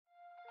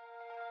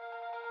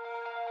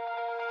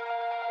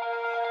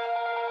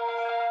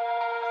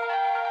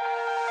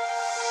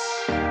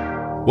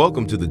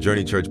Welcome to the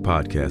Journey Church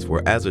podcast,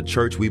 where as a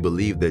church, we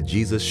believe that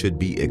Jesus should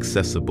be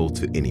accessible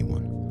to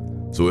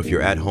anyone. So if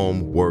you're at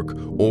home, work,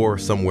 or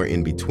somewhere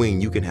in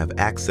between, you can have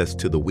access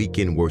to the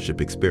weekend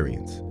worship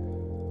experience.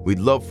 We'd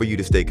love for you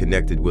to stay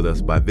connected with us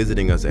by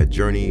visiting us at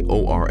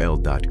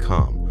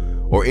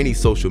journeyorl.com or any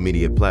social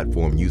media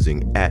platform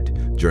using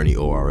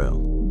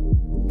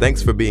 @JourneyORL.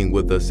 Thanks for being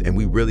with us, and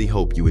we really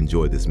hope you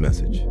enjoy this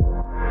message.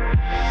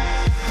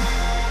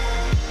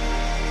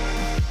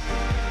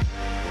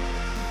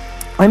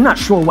 I'm not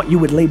sure what you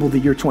would label the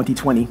year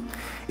 2020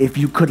 if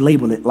you could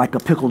label it like a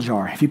pickle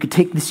jar. If you could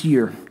take this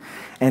year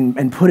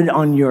and put it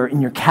in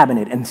your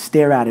cabinet and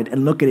stare at it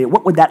and look at it,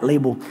 what would that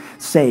label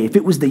say? If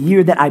it was the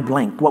year that I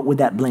blank, what would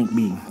that blank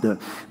be?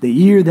 The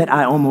year that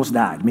I almost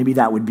died, maybe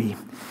that would be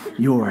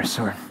yours.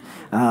 Or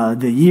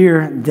the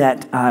year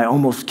that I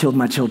almost killed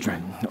my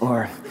children.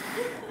 Or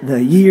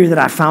the year that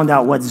I found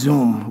out what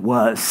Zoom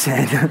was.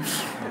 And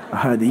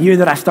the year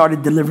that I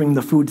started delivering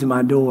the food to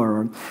my door.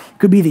 Or it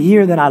could be the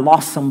year that I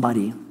lost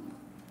somebody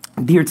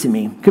dear to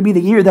me. It could be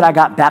the year that I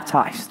got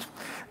baptized.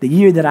 The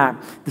year that I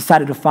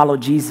decided to follow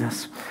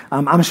Jesus.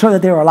 I'm sure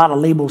that there are a lot of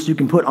labels you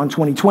can put on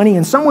 2020,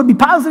 and some would be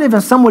positive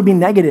and some would be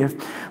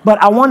negative.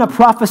 But I want to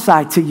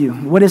prophesy to you.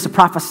 What does a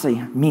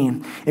prophecy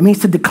mean? It means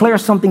to declare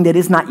something that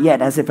is not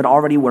yet as if it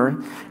already were.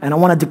 And I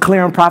want to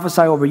declare and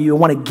prophesy over you. I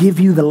want to give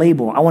you the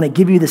label. I want to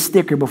give you the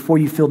sticker before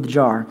you fill the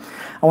jar.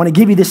 I want to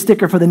give you the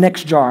sticker for the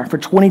next jar, for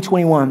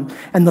 2021.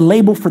 And the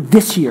label for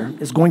this year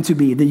is going to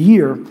be the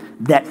year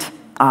that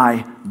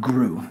I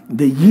grew.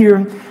 The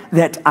year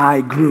that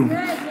I grew.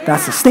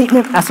 That's a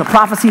statement, that's a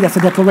prophecy, that's a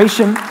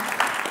declaration.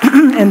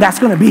 And that's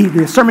going to be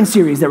the sermon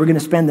series that we're going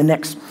to spend the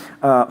next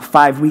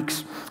 5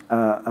 weeks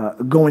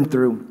going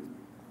through.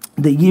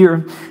 The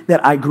year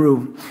that I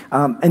grew.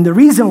 And the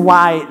reason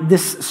why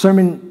this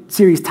sermon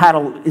series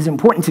title is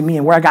important to me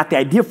and where I got the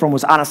idea from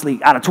was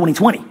honestly out of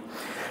 2020.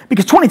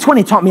 Because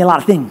 2020 taught me a lot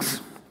of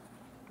things.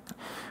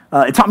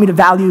 It taught me to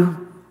value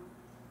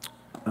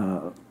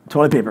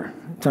toilet paper.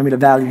 It taught me to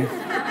value.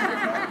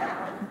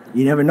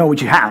 You never know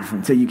what you have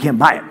until you can't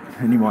buy it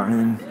anymore.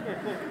 And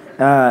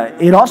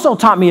it also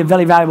taught me a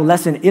very valuable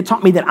lesson. It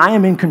taught me that I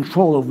am in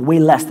control of way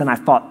less than I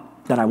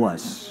thought that I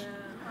was.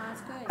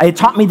 It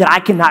taught me that I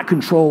cannot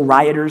control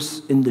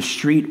rioters in the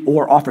street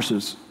or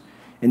officers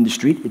in the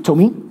street. It told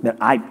me that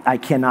I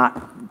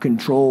cannot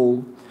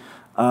control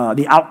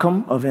the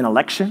outcome of an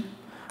election.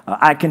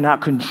 I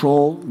cannot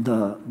control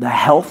the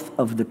health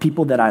of the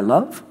people that I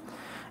love.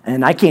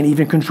 And I can't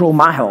even control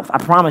my health. I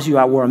promise you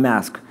I wore a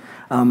mask.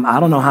 I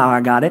don't know how I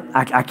got it.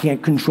 I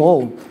can't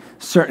control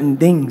certain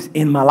things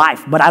in my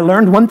life. But I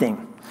learned one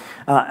thing,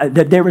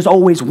 that there is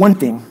always one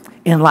thing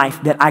in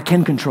life that I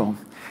can control.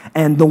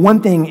 And the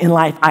one thing in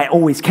life I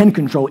always can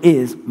control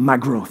is my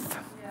growth.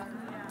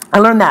 I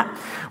learned that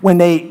when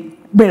they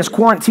made us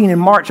quarantine in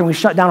March and we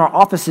shut down our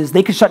offices.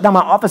 They could shut down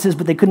my offices,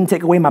 but they couldn't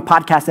take away my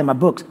podcast and my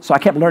books. So I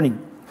kept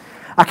learning.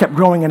 I kept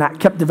growing and I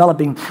kept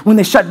developing. When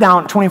they shut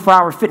down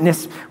 24-hour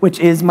fitness, which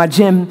is my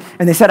gym,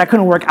 and they said I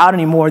couldn't work out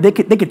anymore, they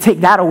could take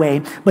that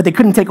away, but they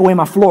couldn't take away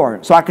my floor,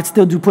 so I could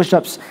still do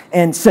push-ups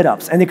and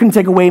sit-ups. And they couldn't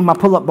take away my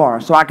pull-up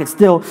bar, so I could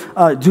still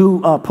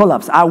do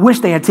pull-ups. I wish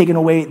they had taken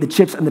away the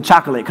chips and the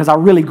chocolate, because I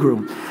really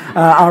grew.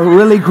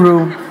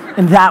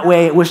 And that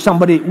way, I wish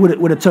somebody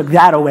would have took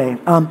that away.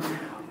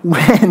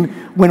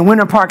 When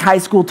Winter Park High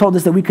School told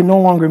us that we could no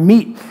longer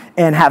meet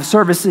and have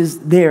services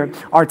there,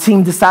 our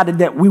team decided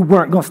that we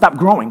weren't going to stop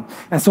growing.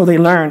 And so they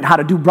learned how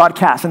to do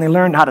broadcasts, and they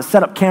learned how to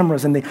set up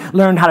cameras, and they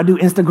learned how to do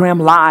Instagram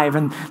Live,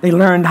 and they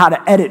learned how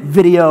to edit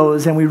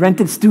videos, and we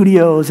rented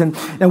studios, and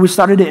we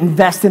started to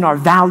invest in our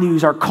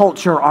values, our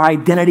culture, our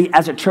identity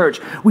as a church.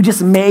 We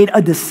just made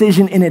a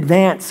decision in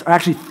advance, or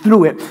actually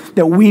through it,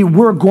 that we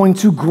were going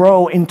to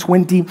grow in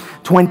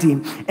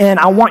 2020. And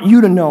I want you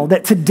to know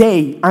that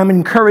today I'm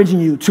encouraging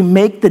you to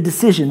make the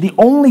decision, the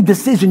only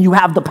decision you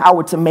have the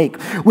power to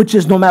make, which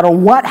is no matter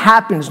what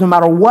happens, no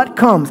matter what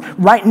comes,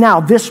 right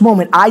now, this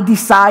moment, I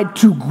decide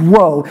to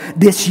grow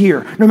this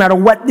year. No matter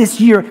what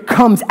this year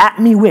comes at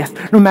me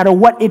with, no matter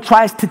what it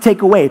tries to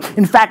take away.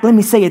 In fact, let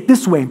me say it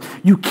this way.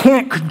 You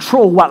can't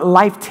control what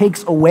life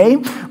takes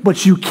away,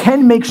 but you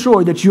can make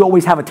sure that you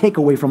always have a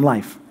takeaway from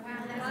life.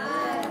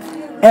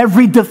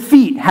 Every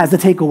defeat has a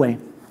takeaway.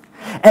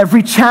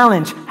 Every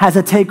challenge has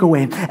a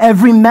takeaway.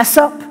 Every mess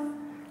up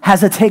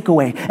has a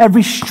takeaway.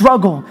 Every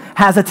struggle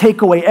has a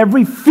takeaway.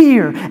 Every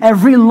fear,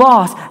 every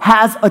loss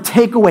has a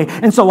takeaway.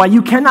 And so while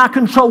you cannot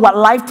control what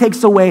life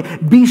takes away,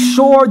 be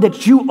sure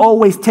that you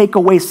always take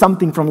away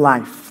something from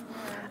life.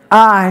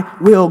 I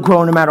will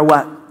grow no matter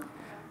what.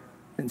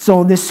 And so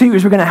in this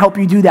series, we're going to help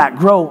you do that.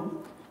 Grow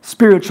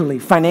spiritually,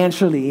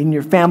 financially, in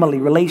your family,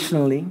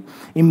 relationally,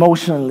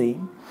 emotionally.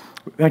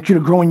 We want you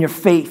to grow in your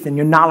faith and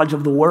your knowledge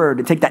of the word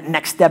and take that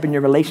next step in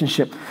your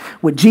relationship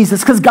with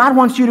Jesus, because God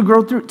wants you to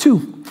grow through it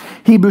too.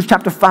 Hebrews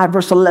chapter 5,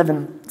 verse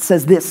 11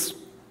 says this: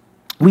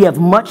 we have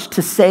much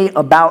to say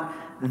about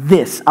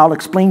this. I'll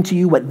explain to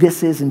you what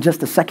this is in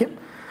just a second.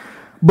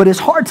 But it's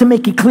hard to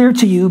make it clear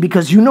to you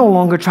because you no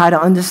longer try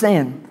to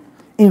understand.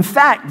 In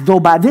fact, though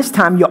by this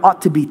time you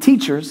ought to be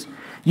teachers,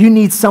 You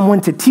need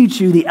someone to teach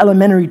you the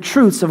elementary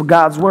truths of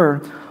God's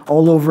word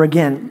all over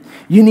again.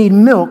 You need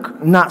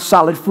milk, not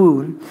solid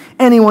food.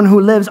 Anyone who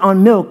lives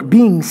on milk,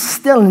 being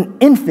still an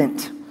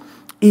infant,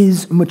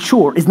 is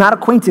mature, is not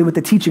acquainted with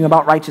the teaching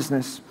about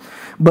righteousness.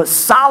 But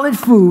solid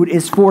food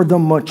is for the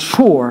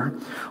mature,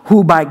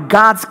 who by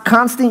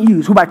constant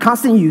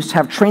use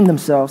have trained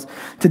themselves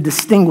to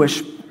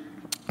distinguish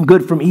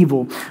good from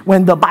evil.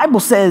 When the Bible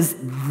says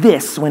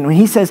this, when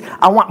he says,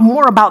 I want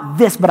more about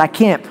this, but I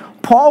can't,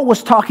 Paul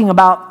was talking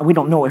about, we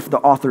don't know if the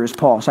author is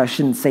Paul, so I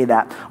shouldn't say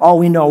that. All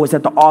we know is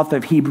that the author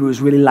of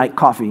Hebrews really liked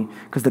coffee,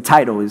 because the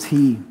title is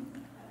He.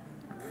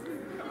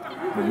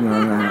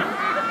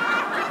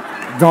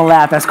 Don't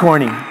laugh, that's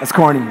corny.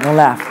 Don't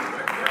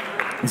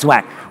laugh. It's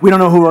whack. We don't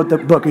know who wrote the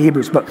book of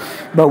Hebrews,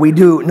 but we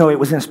do know it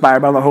was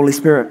inspired by the Holy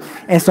Spirit.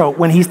 And so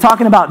when he's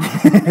talking about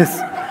this,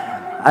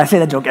 I say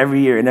that joke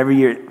every year, and every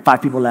year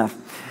 5 people laugh.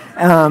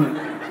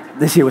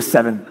 This year was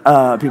 7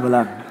 people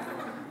laugh.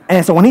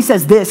 And so when he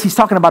says this, he's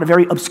talking about a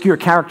very obscure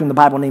character in the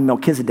Bible named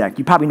Melchizedek.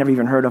 You probably never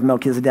even heard of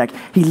Melchizedek.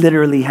 He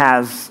literally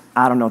has,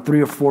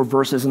 3 or 4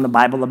 verses in the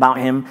Bible about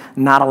him,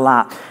 not a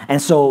lot.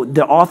 And so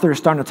the author is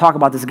starting to talk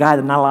about this guy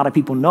that not a lot of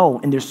people know,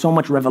 and there's so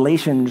much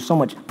revelation, there's so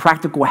much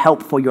practical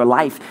help for your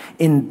life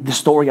in the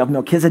story of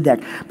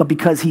Melchizedek. But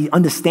because he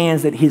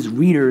understands that his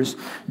readers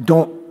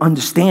don't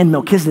understand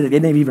Melchizedek, they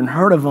never even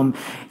heard of him,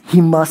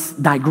 he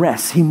must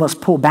digress. He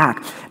must pull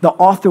back. The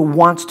author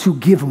wants to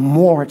give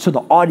more to the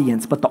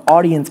audience, but the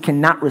audience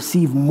cannot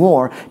receive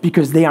more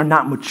because they are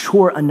not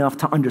mature enough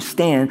to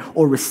understand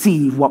or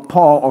receive what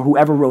Paul or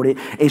whoever wrote it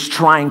is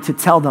trying to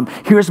tell them.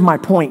 Here's my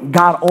point.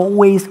 God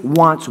always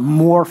wants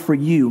more for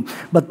you,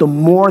 but the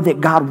more that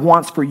God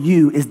wants for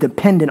you is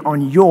dependent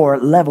on your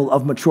level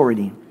of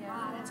maturity.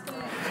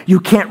 You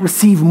can't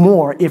receive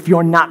more if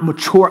you're not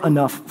mature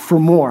enough for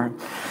more.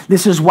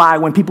 This is why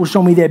when people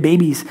show me their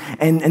babies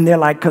and they're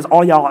like, because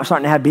all y'all are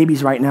starting to have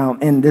babies right now,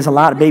 and there's a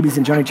lot of babies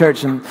in Journey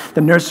Church, and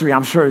the nursery,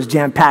 I'm sure, is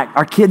jam-packed.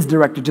 Our kids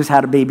director just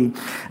had a baby,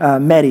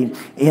 Medi,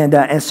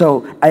 and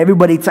so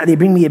everybody, they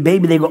bring me a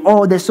baby, they go,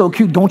 oh, they're so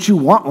cute, don't you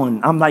want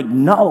one? I'm like,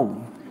 no.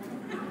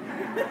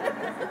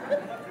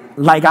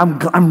 Like,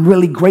 I'm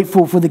really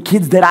grateful for the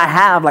kids that I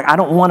have. Like, I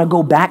don't want to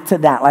go back to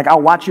that. Like, I'll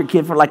watch your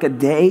kid for like a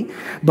day,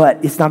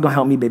 but it's not going to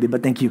help me, baby,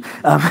 but thank you.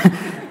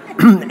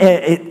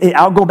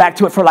 I'll go back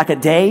to it for like a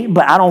day,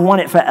 but I don't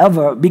want it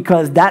forever,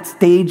 because that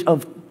stage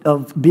of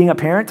being a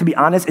parent, to be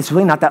honest, it's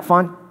really not that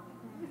fun.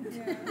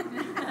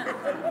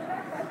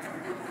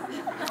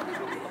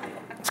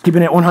 It's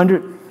keeping it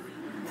 100.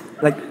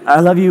 Like, I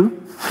love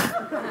you,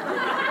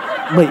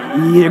 but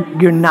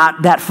you're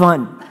not that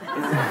fun.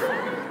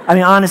 I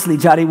mean, honestly,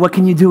 Jody, what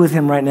can you do with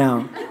him right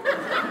now?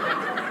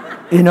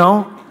 You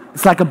know,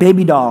 it's like a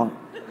baby doll.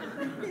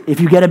 If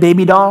you get a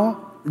baby doll,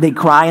 they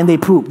cry and they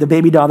poop. The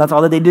baby doll, that's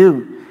all that they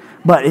do.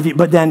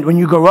 But then when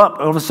you grow up,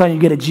 all of a sudden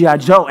you get a G.I.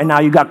 Joe, and now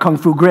you got Kung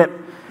Fu grip,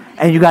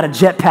 and you got a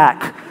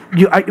jetpack.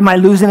 Am I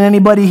losing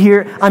anybody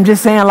here? I'm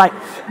just saying, like,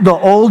 the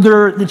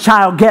older the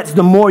child gets,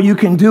 the more you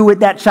can do with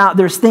that child.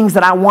 There's things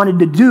that I wanted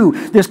to do.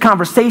 There's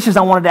conversations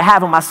I wanted to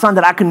have with my son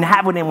that I couldn't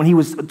have with him when he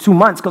was 2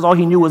 months, because all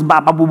he knew was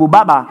ba ba boo boo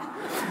ba ba.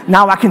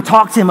 Now I can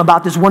talk to him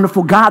about this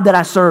wonderful God that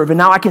I serve, and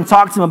now I can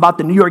talk to him about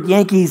the New York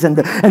Yankees and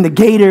the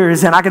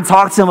Gators, and I can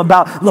talk to him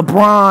about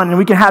LeBron, and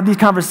we can have these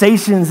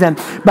conversations.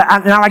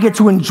 But now I get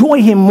to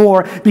enjoy him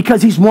more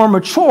because he's more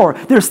mature.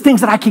 There's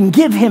things that I can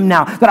give him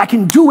now, that I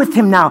can do with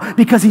him now,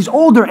 because he's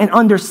older and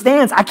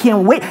understands. I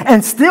can't wait,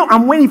 and still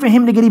I'm waiting for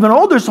him to get even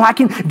older so I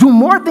can do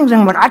more things.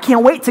 And I'm like, I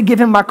can't wait to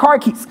give him my car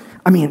keys.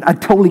 I mean, I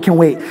totally can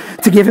wait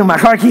to give him my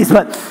car keys,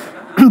 but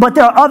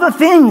there are other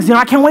things. You know,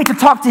 I can't wait to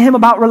talk to him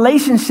about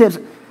relationships.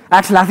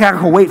 Actually, I think I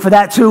can wait for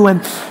that too.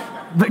 And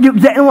you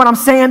getting what I'm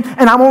saying?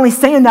 And I'm only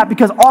saying that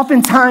because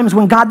oftentimes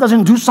when God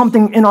doesn't do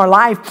something in our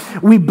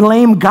life, we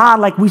blame God.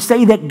 Like, we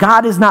say that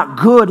God is not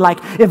good. Like,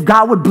 if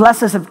God would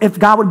bless us, if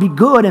God would be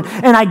good.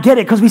 And I get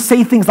it, because we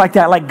say things like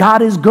that, like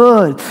God is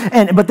good.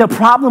 But the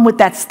problem with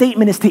that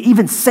statement is to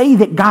even say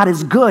that God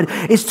is good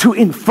is to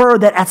infer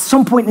that at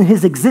some point in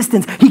his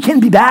existence, he can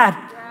be bad.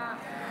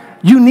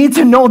 You need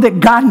to know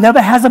that God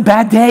never has a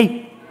bad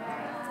day.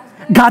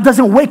 God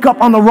doesn't wake up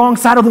on the wrong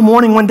side of the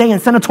morning one day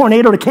and send a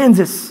tornado to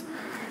Kansas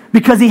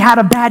because he had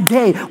a bad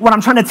day. What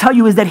I'm trying to tell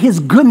you is that his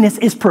goodness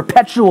is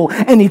perpetual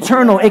and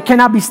eternal. It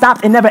cannot be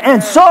stopped. It never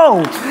ends.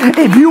 So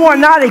if you are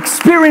not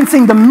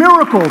experiencing the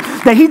miracle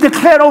that he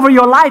declared over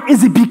your life,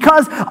 is it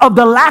because of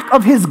the lack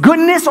of his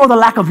goodness or the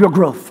lack of your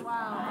growth?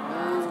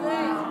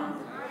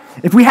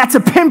 If we had to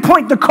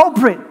pinpoint the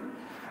culprit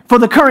for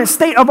the current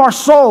state of our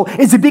soul,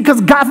 is it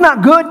because God's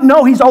not good?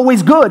 No, he's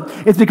always good.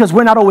 It's because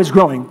we're not always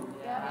growing,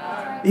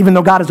 even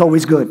though God is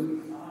always good.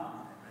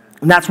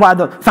 And that's why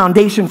the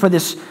foundation for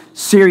this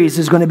series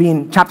is going to be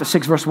in chapter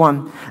 6, verse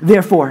 1.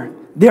 Therefore,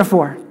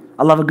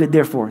 I love a good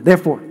therefore,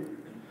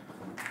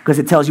 because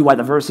it tells you why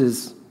the verse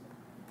is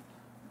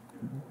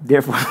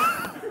therefore.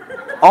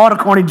 All the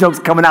corny jokes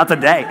coming out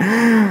today.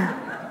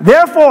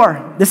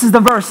 Therefore, this is the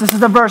verse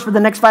for the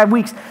next 5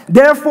 weeks.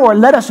 Therefore,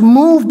 let us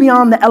move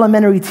beyond the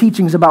elementary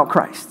teachings about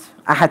Christ.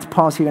 I had to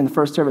pause here in the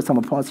first service. I'm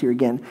going to pause here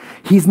again.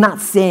 He's not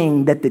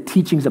saying that the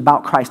teachings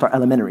about Christ are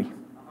elementary.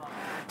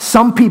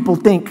 Some people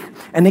think,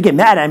 and they get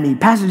mad at me,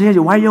 Pastor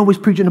JJ, why are you always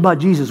preaching about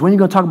Jesus? When are you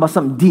going to talk about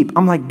something deep?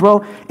 I'm like,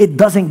 bro, it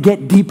doesn't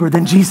get deeper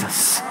than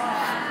Jesus.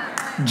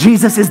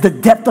 Jesus is the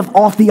depth of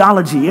all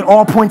theology. It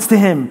all points to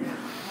him.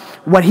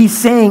 What he's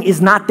saying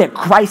is not that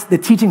Christ, the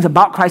teachings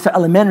about Christ are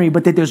elementary,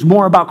 but that there's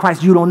more about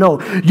Christ you don't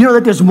know. You know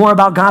that there's more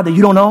about God that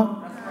you don't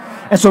know?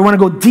 And so we're going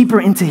to go deeper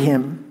into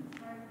him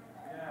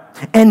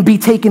and be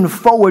taken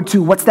forward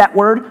to, what's that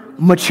word?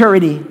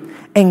 Maturity.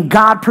 And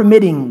God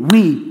permitting,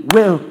 we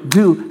will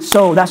do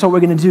so. That's what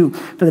we're going to do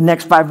for the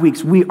next 5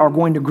 weeks. We are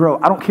going to grow.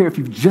 I don't care if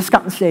you've just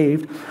gotten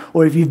saved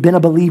or if you've been a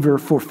believer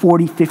for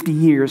 40, 50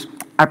 years.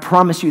 I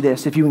promise you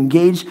this, if you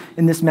engage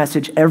in this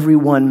message,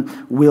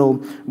 everyone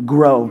will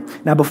grow.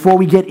 Now, before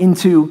we get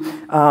into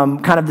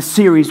kind of the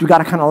series, we got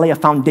to kind of lay a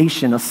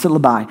foundation, a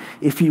syllabi,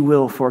 if you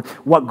will, for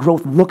what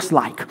growth looks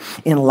like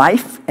in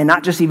life, and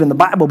not just even the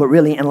Bible, but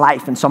really in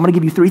life. And so I'm going to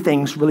give you 3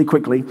 things really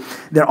quickly.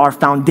 There are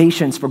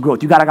foundations for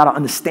growth. You got to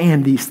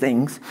understand these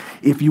things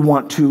if you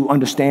want to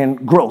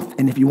understand growth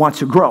and if you want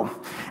to grow.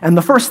 And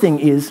the first thing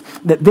is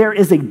that there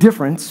is a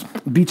difference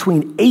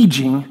between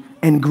aging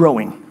and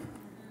growing.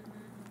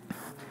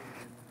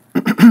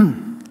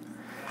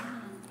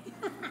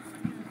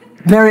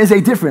 There is a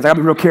difference. I gotta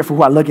be real careful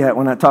who I look at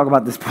when I talk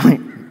about this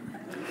point.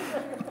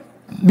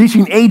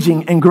 Between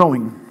aging and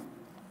growing.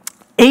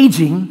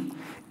 Aging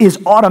is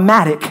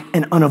automatic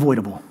and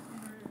unavoidable.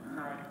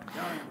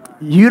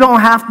 You don't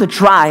have to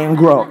try and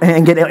grow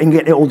and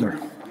get older.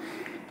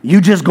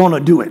 You just gonna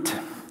do it.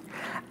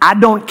 I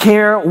don't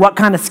care what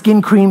kind of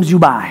skin creams you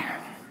buy.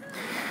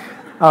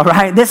 All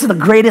right, this is the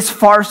greatest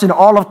farce in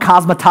all of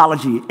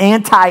cosmetology.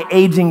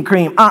 Anti-aging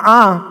cream.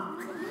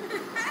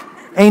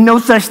 Ain't no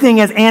such thing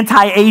as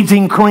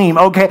anti-aging cream,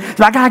 okay?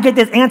 So I gotta get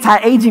this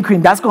anti-aging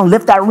cream. That's gonna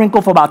lift that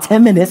wrinkle for about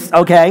 10 minutes,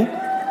 okay?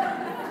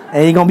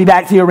 And you're gonna be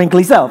back to your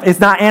wrinkly self. It's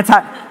not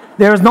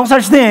there is no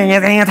such thing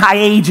as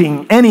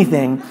anti-aging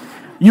anything.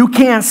 You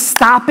can't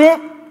stop it,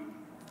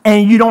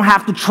 and you don't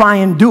have to try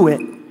and do it.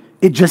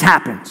 It just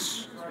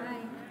happens.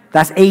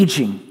 That's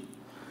aging.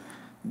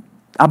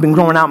 I've been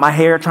growing out my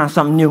hair, trying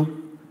something new.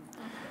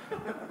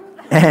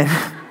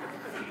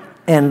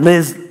 And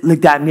Liz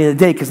looked at me the other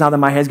day, because now that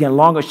my hair's getting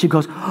longer, she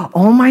goes,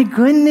 oh my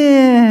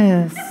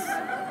goodness.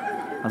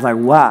 I was like,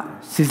 what?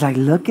 She's like,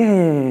 look at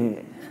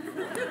it.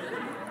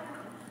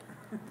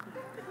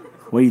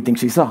 What do you think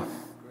she saw?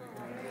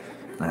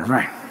 That's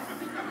right.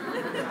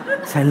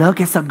 Say,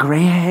 look, it's a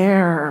gray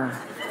hair.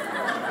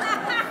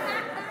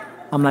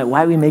 I'm like,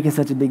 why are we making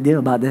such a big deal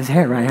about this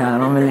hair right here? I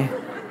don't really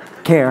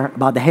care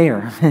about the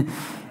hair.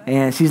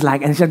 And she's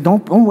like,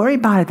 don't worry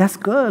about it. That's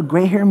good.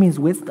 Gray hair means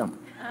wisdom.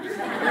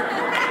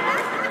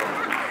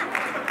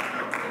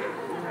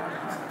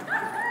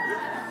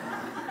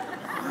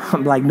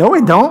 I'm like, no,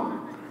 it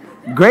don't.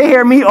 Gray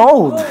hair me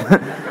old.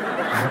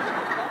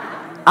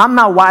 I'm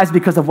not wise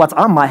because of what's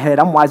on my head.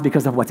 I'm wise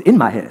because of what's in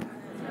my head.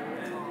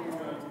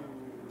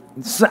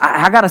 So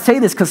I got to say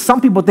this because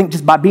some people think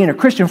just by being a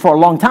Christian for a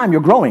long time,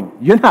 you're growing.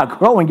 You're not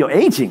growing, you're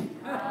aging.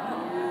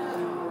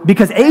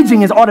 Because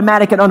aging is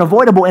automatic and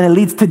unavoidable, and it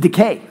leads to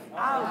decay.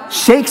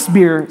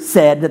 Shakespeare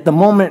said that the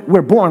moment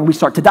we're born, we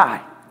start to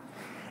die.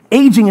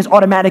 Aging is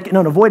automatic and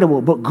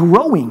unavoidable, but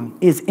growing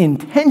is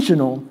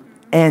intentional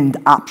and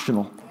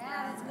optional.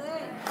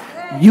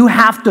 You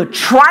have to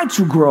try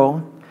to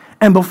grow,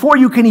 and before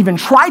you can even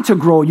try to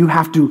grow, you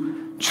have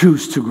to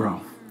choose to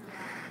grow.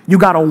 You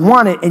got to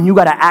want it, and you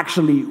got to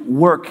actually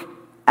work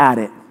at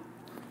it.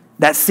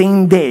 That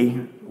same day,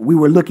 we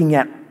were looking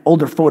at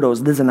older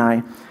photos, Liz and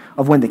I,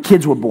 of when the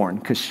kids were born,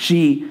 because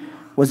she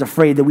was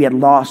afraid that we had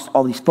lost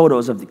all these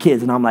photos of the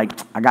kids, and I'm like,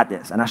 I got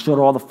this. And I showed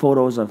her all the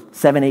photos of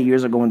 7, 8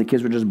 years ago when the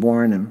kids were just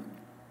born,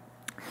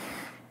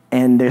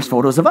 and there's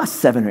photos of us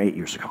 7 or 8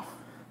 years ago.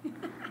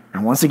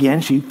 And once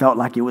again, she felt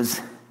like it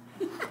was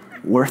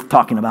worth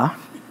talking about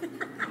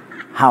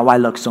how I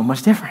look so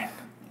much different.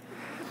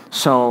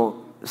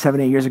 So 7,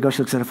 8 years ago,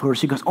 she looks at a photo,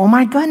 she goes, oh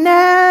my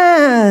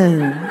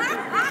goodness,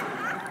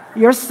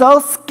 you're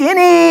so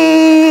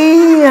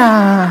skinny.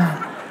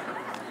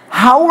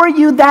 How are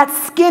you that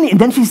skinny? And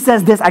then she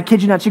says this, I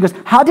kid you not, she goes,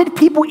 how did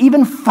people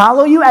even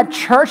follow you at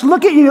church?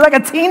 Look at you, you're like a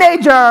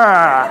teenager.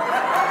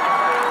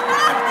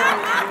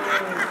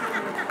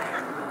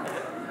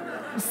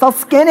 So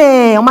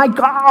skinny, oh my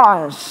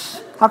gosh.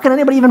 How can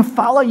anybody even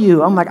follow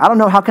you? I'm like, I don't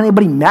know, how can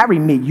anybody marry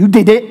me? You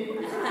did it.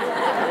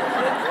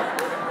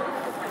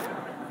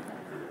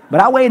 But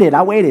I waited.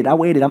 I'm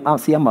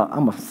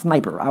a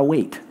sniper. I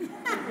wait.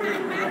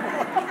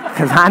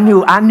 Because I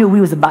knew we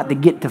was about to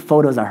get to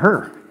photos of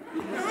her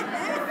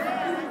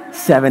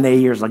 7, 8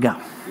 years ago.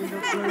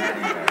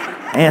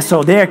 And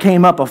so there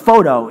came up a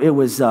photo. It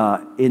was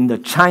in the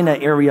China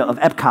area of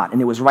Epcot, and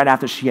it was right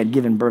after she had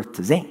given birth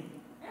to Zane.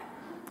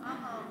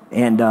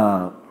 And,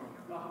 I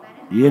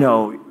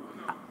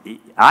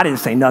didn't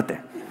say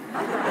nothing.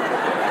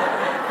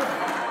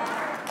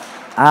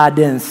 I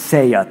didn't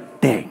say a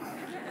thing.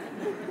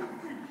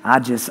 I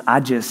just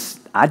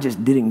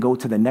didn't go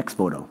to the next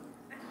photo.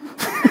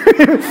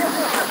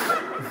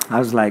 I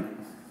was like,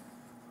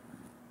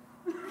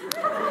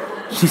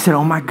 she said,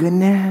 oh my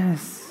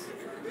goodness,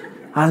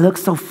 I look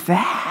so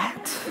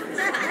fat.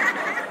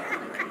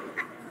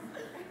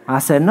 I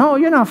said, no,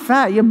 you're not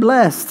fat, you're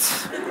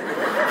blessed.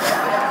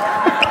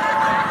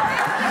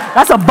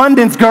 That's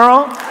abundance,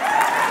 girl.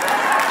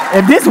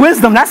 If this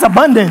wisdom, that's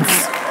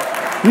abundance.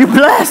 You're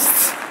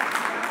blessed.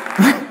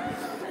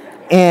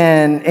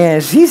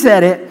 And she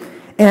said it,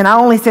 and I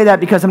only say that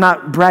because I'm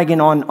not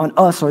bragging on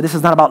us, or this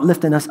is not about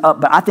lifting us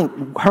up, but I think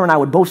her and I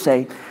would both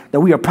say that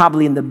we are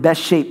probably in the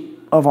best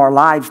shape of our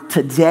lives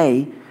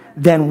today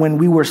than when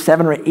we were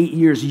 7 or 8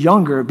 years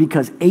younger,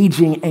 because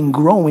aging and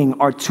growing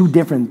are two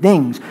different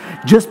things.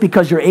 Just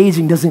because you're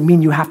aging doesn't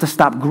mean you have to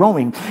stop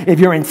growing. If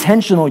you're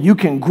intentional, you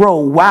can grow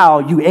while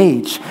you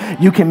age.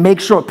 You can make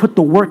sure, put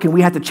the work in.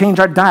 We had to change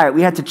our diet.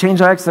 We had to change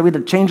our exercise. We had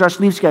to change our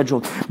sleep schedule.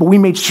 But we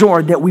made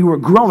sure that we were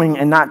growing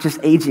and not just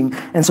aging.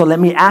 And so let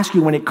me ask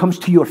you, when it comes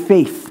to your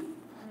faith,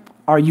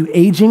 are you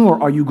aging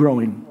or are you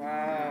growing?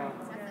 Wow.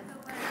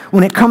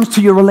 When it comes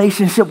to your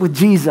relationship with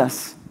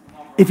Jesus,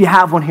 if you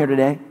have one here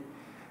today,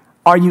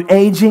 are you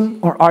aging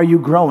or are you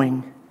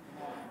growing?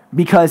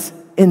 Because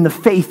in the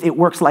faith, it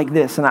works like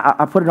this. And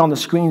I put it on the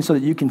screen so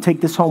that you can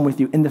take this home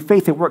with you. In the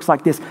faith, it works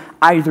like this.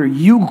 Either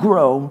you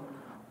grow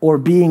or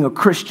being a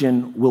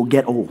Christian will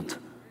get old.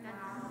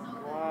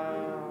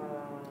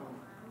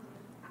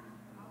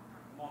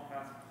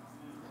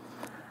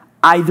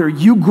 Either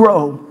you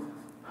grow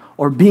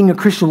or being a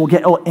Christian will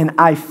get old. And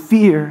I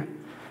fear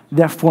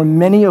that for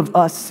many of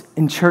us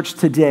in church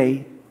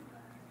today,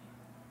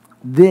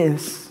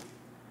 this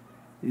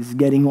is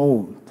getting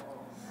old.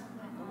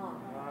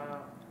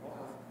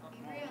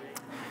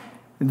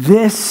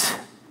 This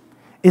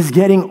is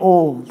getting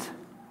old.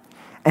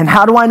 And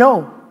how do I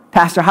know,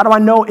 Pastor? How do I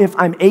know if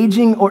I'm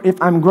aging or if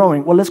I'm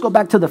growing? Well, let's go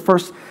back to the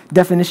first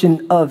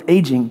definition of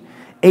aging.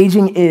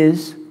 Aging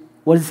is,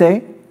 what does it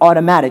say?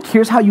 Automatic.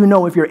 Here's how you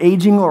know if you're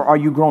aging or are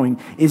you growing.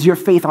 Is your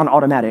faith on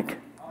automatic?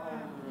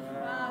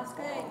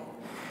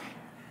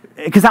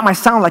 Because that might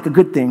sound like a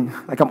good thing,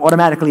 like I'm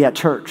automatically at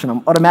church and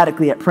I'm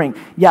automatically at praying.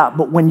 Yeah,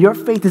 but when your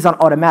faith is on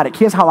automatic,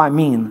 here's how I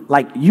mean.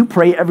 Like, you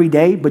pray every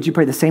day, but you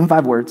pray the same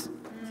 5 words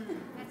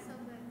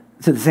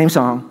to the same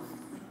song,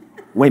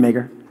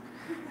 Waymaker.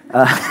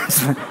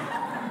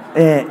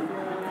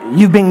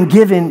 You've been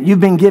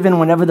given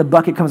whenever the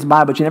bucket comes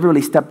by, but you never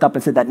really stepped up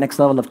and said that next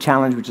level of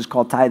challenge, which is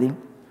called tithing.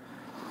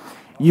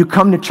 You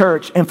come to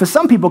church, and for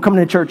some people, coming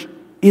to church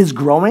is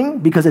growing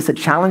because it's a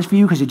challenge for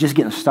you because you're just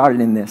getting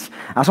started in this.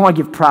 I just want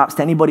to give props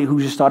to anybody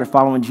who just started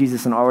following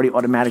Jesus and already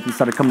automatically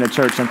started coming to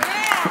church. And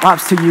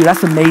props to you.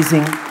 That's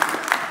amazing.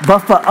 But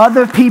for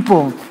other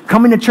people,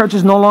 coming to church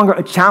is no longer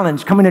a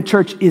challenge. Coming to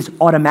church is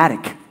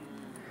automatic.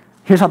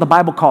 Here's how the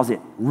Bible calls it.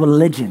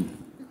 Religion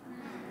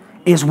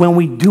is when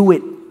we do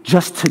it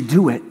just to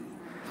do it.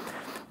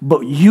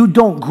 But you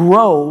don't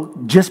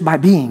grow just by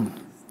being.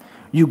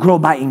 You grow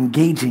by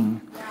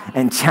engaging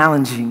and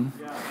challenging.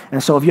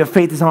 And so if your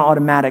faith is on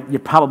automatic, you're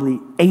probably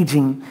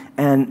aging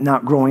and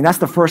not growing. That's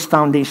the first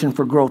foundation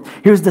for growth.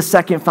 Here's the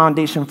second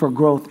foundation for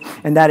growth,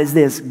 and that is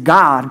this.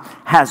 God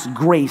has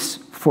grace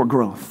for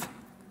growth.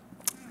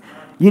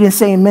 You didn't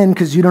say amen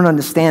because you don't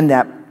understand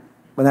that,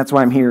 but that's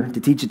why I'm here to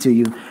teach it to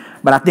you.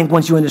 But I think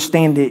once you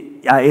understand it,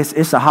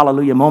 it's a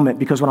hallelujah moment,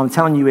 because what I'm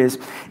telling you is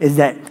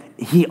that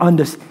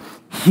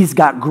He's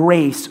got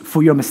grace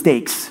for your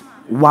mistakes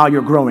while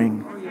you're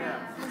growing.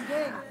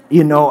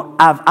 You know,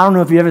 I don't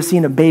know if you've ever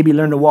seen a baby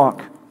learn to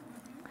walk.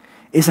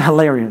 It's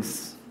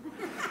hilarious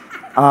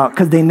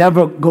because they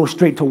never go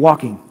straight to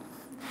walking.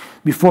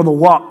 Before the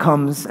walk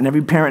comes, and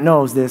every parent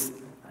knows this,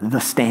 the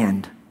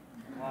stand.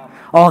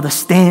 Oh, the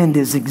stand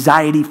is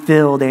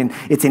anxiety-filled and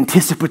it's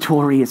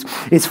anticipatory.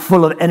 It's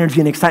full of energy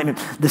and excitement.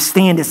 The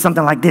stand is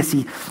something like this.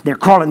 They're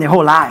crawling their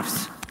whole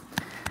lives.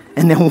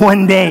 And then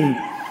one day,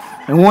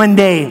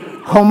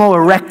 Homo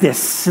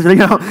erectus, you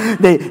know,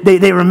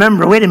 they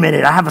remember, wait a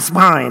minute, I have a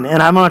spine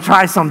and I'm going to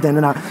try something.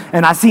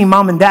 And I see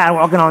mom and dad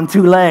walking on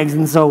 2 legs.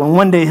 And so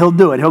one day he'll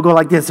do it. He'll go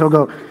like this. He'll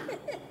go.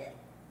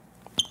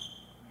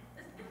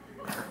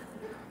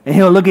 And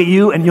he'll look at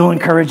you and you'll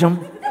encourage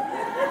him.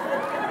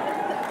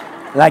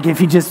 Like if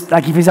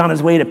he's on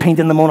his way to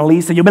painting the Mona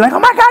Lisa, you'll be like, oh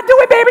my God, do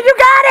it, baby, you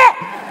got it.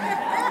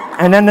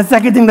 And then the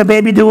second thing the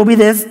baby do will be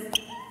this.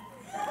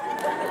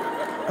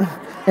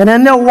 And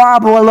then they'll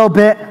wobble a little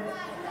bit.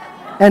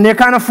 And they're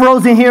kind of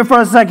frozen here for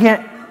a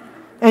second.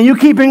 And you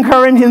keep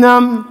encouraging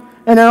them.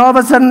 And then all of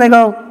a sudden they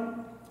go.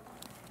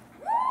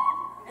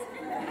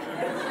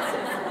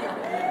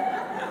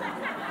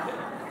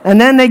 And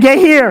then they get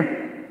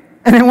here.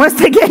 And then once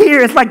they get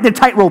here, it's like they're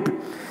tightrope.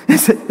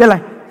 They're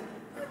like.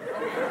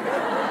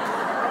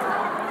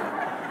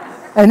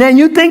 And then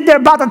you think they're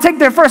about to take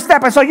their first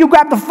step. And so you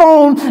grab the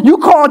phone, you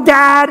call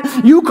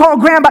dad, you call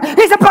grandpa.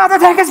 He's about to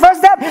take his first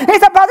step.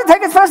 He's about to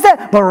take his first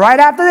step. But right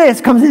after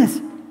this comes this.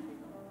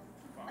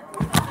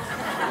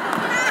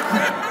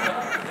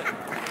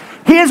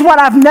 Here's what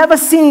I've never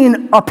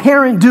seen a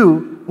parent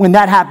do when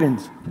that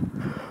happens.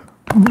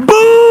 Boo!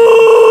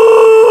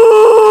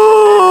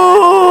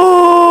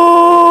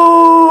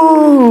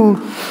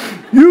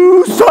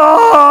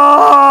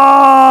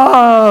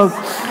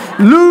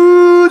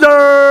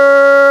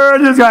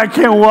 loser, I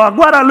can't walk.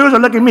 What a loser.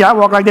 Look at me. I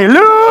walk like that.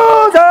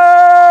 Loser.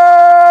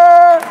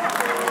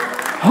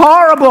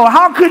 Horrible.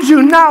 How could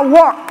you not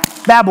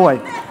walk? Bad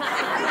boy.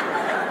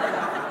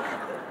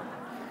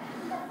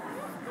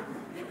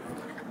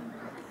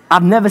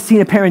 I've never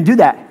seen a parent do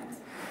that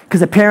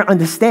because a parent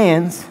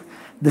understands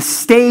the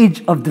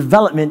stage of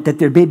development that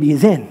their baby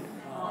is in.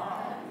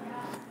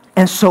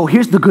 And so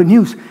here's the good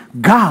news.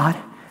 God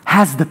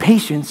has the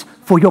patience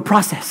for your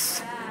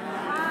process.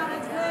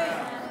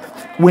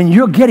 When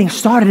you're getting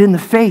started in the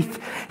faith,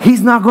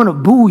 he's not going to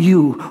boo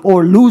you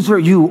or loser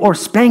you or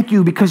spank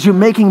you because you're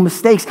making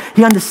mistakes.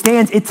 He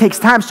understands it takes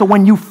time. So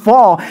when you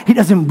fall, he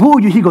doesn't boo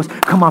you. He goes,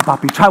 come on,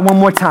 Papi, try one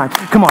more time.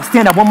 Come on,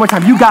 stand up one more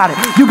time. You got it.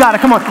 You got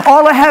it. Come on.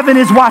 All of heaven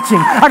is watching.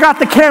 I got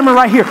the camera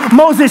right here.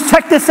 Moses,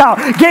 check this out.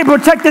 Gabriel,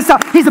 check this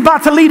out. He's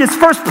about to lead his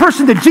first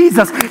person to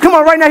Jesus. Come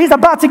on, right now. He's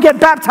about to get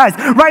baptized.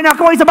 Right now,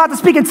 come on. He's about to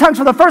speak in tongues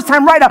for the first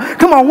time right now.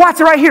 Come on, watch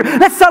it right here.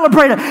 Let's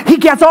celebrate it. He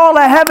gets all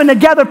of heaven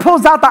together,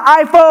 pulls out the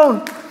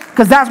iPhone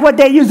because that's what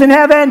they use in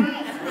heaven.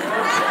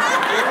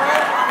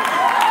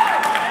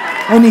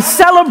 And he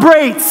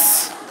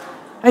celebrates.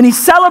 And he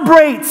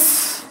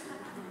celebrates.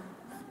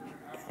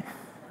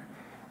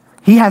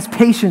 He has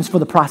patience for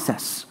the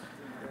process.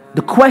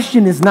 The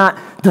question is not,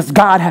 does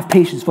God have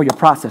patience for your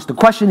process? The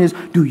question is,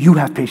 do you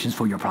have patience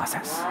for your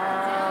process?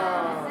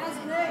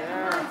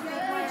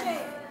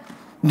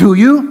 Do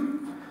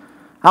you?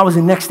 I was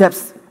in Next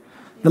Steps,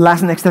 the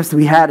last Next Steps that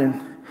we had, and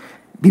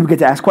people get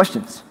to ask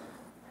questions.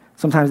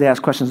 Sometimes they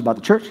ask questions about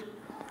the church.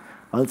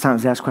 Other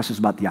times they ask questions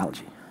about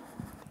theology.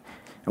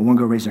 And one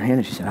girl raised her hand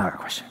and she said, I have a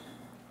question.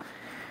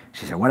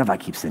 She said, what if I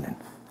keep sinning?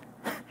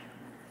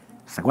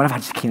 It's like, what if I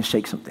just can't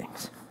shake some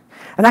things?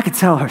 And I could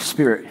tell her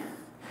spirit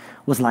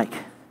was like,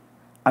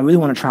 I really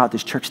want to try out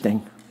this church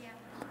thing,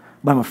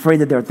 but I'm afraid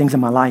that there are things in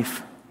my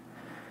life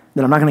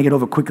that I'm not going to get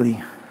over quickly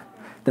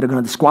that are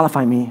going to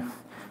disqualify me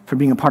from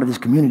being a part of this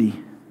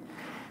community.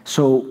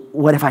 So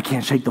what if I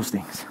can't shake those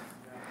things?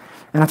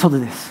 And I told her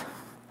this.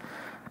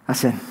 I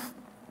said,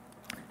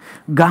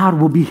 God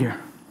will be here.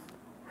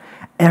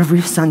 Every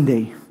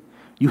Sunday,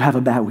 you have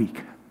a bad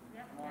week.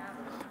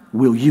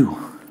 Will you?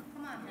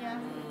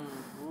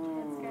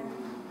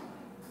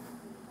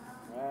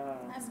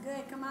 That's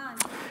good. Come on.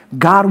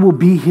 God will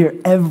be here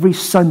every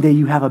Sunday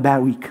you have a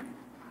bad week.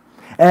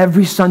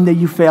 Every Sunday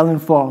you fail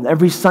and fall.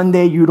 Every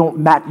Sunday you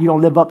don't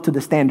live up to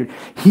the standard.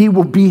 He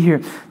will be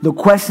here. The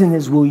question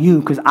is, will you?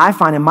 Because I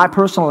find in my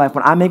personal life,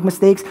 when I make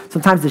mistakes,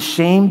 sometimes the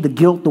shame, the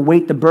guilt, the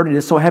weight, the burden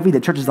is so heavy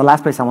that church is the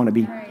last place I want to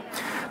be.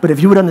 But if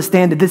you would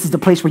understand that this is the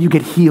place where you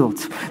get healed.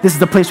 This is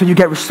the place where you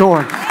get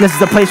restored. This is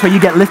the place where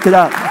you get lifted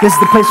up. This is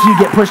the place where you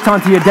get pushed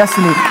onto your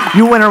destiny.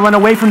 You want to run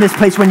away from this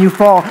place when you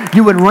fall.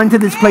 You would run to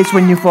this place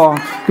when you fall.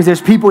 Because there's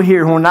people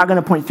here who are not going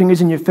to point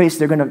fingers in your face.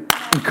 They're going to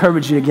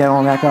encourage you to get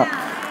on back up.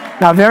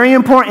 Now, very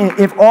important,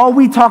 if all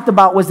we talked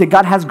about was that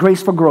God has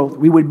grace for growth,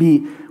 we would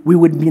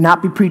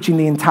not be preaching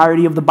the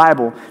entirety of the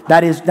Bible.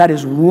 That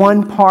is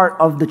one part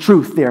of the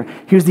truth there.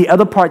 Here's the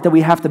other part that we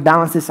have to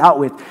balance this out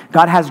with.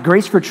 God has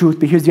grace for truth,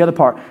 but here's the other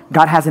part.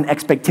 God has an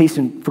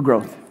expectation for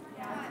growth.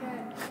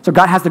 So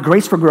God has the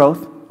grace for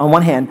growth on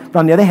one hand, but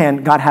on the other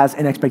hand, God has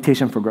an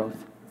expectation for growth.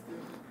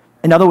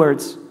 In other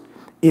words,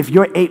 if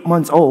you're 8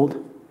 months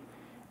old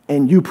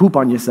and you poop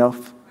on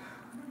yourself,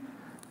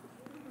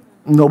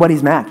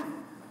 nobody's mad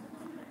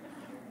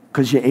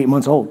because you're 8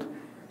 months old.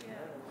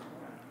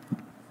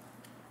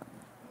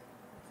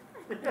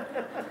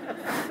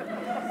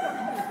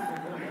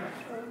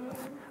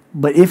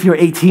 But if you're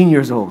 18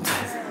 years old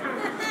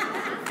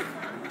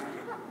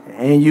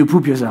and you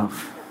poop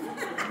yourself,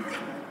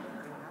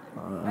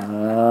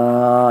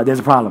 there's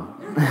a problem.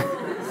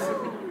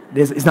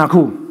 It's not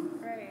cool.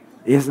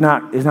 It's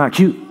not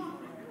cute.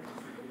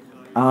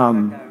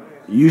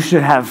 You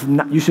should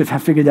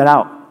have figured that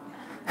out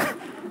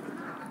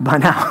by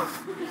now.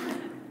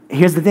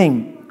 Here's the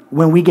thing.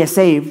 When we get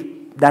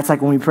saved, that's like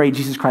when we pray,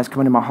 Jesus Christ,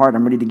 come into my heart.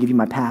 I'm ready to give you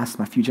my past,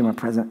 my future, my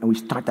present. And we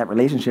start that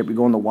relationship. We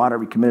go in the water.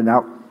 We commit it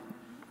out.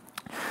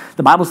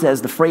 The Bible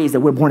says the phrase that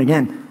we're born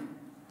again.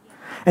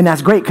 And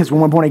that's great because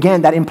when we're born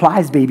again, that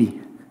implies baby.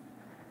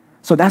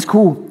 So that's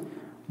cool.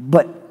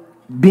 But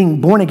being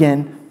born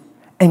again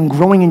and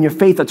growing in your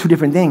faith are two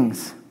different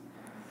things.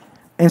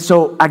 And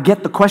so I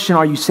get the question,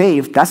 are you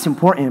saved? That's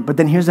important. But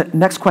then here's the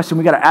next question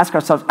we got to ask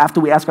ourselves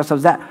after we ask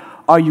ourselves that.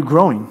 Are you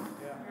growing?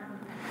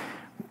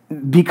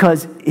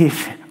 Because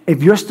if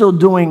you're still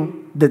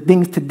doing the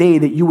things today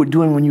that you were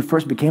doing when you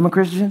first became a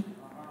Christian,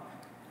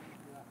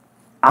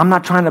 I'm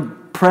not trying to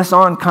press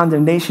on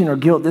condemnation or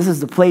guilt. This is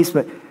the place,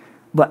 but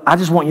I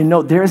just want you to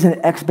know there is an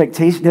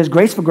expectation. There's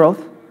grace for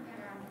growth,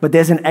 but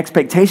there's an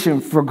expectation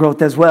for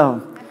growth as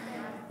well.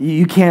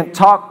 You can't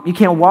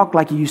walk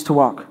like you used to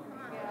walk.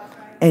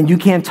 And you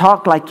can't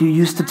talk like you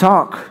used to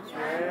talk.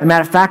 As a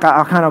matter of fact,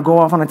 I'll kind of go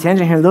off on a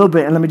tangent here a little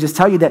bit, and let me just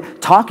tell you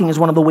that talking is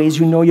one of the ways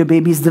you know your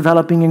baby's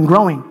developing and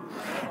growing.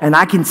 And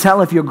I can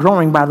tell if you're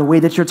growing by the way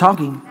that you're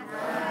talking.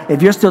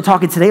 If you're still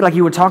talking today like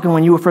you were talking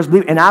when you were first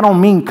believing, and I don't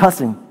mean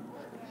cussing,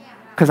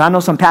 because I know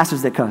some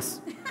pastors that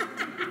cuss.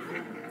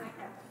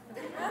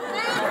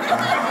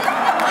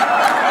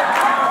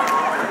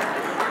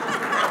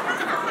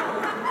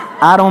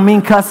 I don't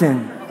mean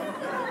cussing.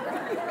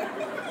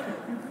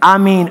 I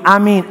mean,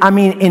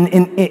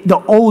 in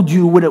the old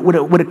you would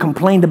have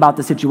complained about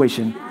the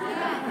situation.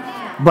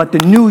 But the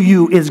new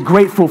you is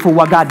grateful for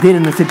what God did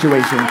in the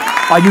situation.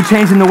 Are you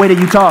changing the way that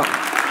you talk?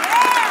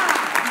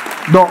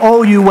 The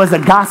old you was a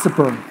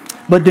gossiper,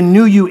 but the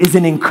new you is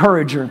an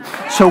encourager.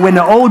 So when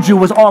the old you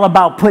was all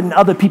about putting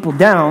other people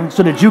down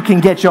so that you can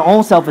get your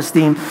own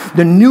self-esteem,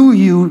 the new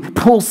you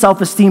pulls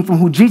self-esteem from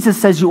who Jesus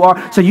says you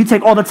are. So you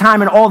take all the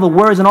time and all the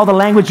words and all the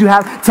language you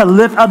have to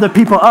lift other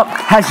people up.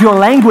 Has your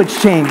language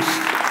changed?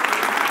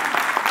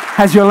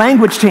 Has your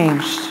language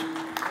changed?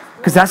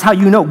 Because that's how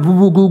you know.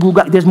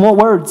 There's more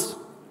words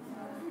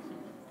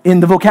in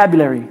the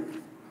vocabulary.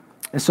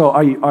 And so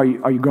are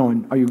you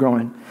growing? Are you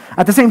growing?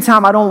 At the same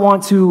time, I don't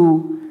want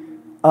to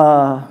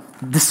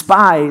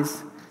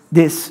despise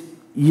this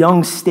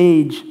young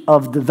stage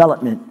of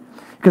development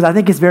because I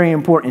think it's very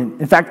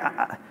important. In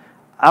fact,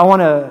 I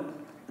want to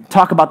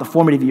talk about the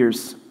formative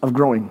years of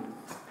growing.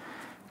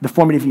 The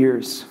formative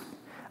years.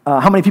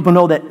 How many people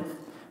know that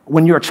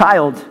when you're a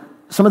child,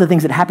 some of the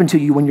things that happen to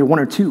you when you're 1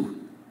 or 2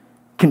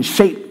 can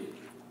shape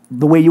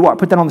the way you are?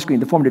 Put that on the screen,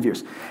 the formative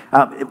years.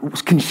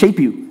 It can shape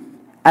you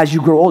as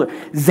you grow older.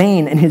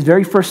 Zane, in his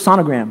very first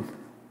sonogram,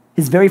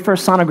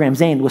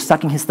 Zane was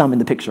sucking his thumb in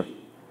the picture.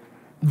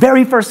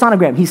 Very first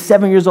sonogram. He's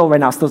 7 years old right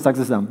now, still sucks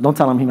his thumb. Don't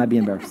tell him, he might be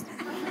embarrassed.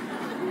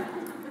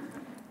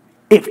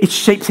 It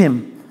shapes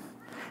him.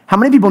 How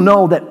many people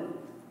know that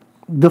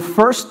the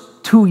first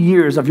 2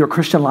 years of your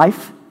Christian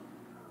life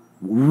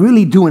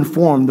really do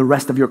inform the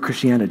rest of your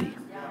Christianity?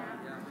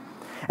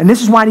 And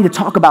this is why I need to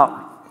talk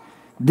about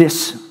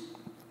this,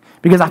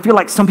 because I feel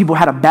like some people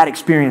had a bad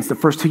experience the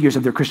first 2 years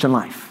of their Christian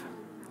life.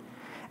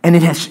 And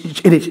it has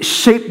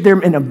shaped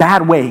them in a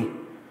bad way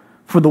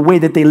for the way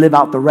that they live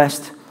out the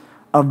rest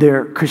of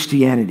their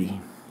Christianity.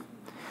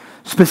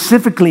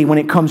 Specifically when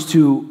it comes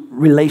to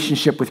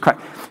relationship with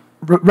Christ.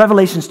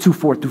 Revelations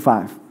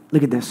 2:4-5.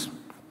 Look at this.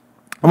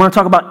 I want to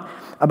talk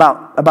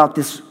about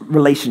this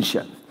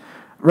relationship.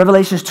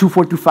 Revelations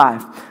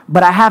 2:4-5.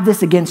 But I have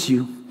this against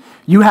you.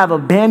 You have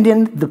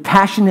abandoned the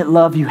passionate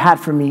love you had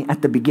for me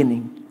at the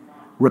beginning.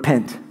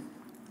 Repent.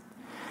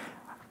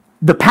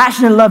 The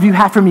passionate love you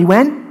had for me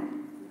when?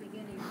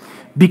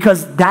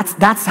 Because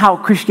that's how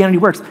Christianity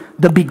works.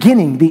 The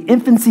beginning, the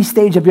infancy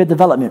stage of your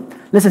development.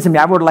 Listen to me,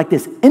 I wrote it like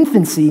this.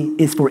 Infancy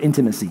is for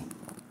intimacy.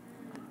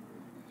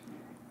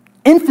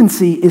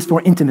 Infancy is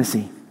for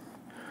intimacy.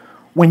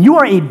 When you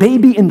are a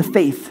baby in the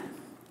faith,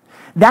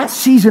 that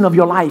season of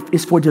your life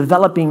is for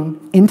developing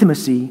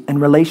intimacy and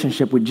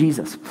relationship with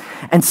Jesus.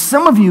 And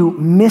some of you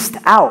missed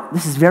out.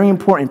 This is very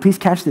important. Please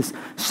catch this.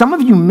 Some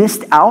of you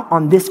missed out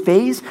on this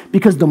phase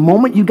because the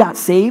moment you got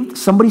saved,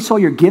 somebody saw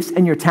your gifts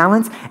and your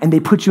talents, and they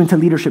put you into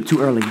leadership too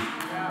early.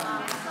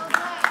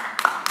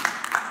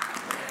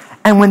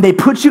 And when they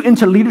put you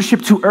into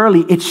leadership too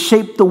early, it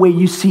shaped the way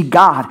you see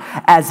God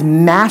as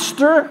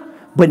master,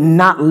 but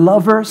not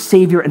lover,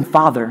 savior, and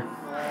father.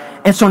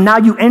 And so now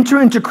you enter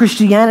into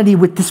Christianity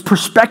with this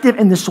perspective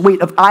and this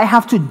weight of I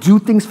have to do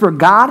things for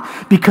God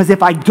because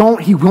if I don't,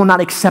 he will not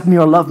accept me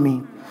or love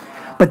me.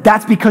 But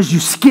that's because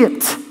you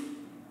skipped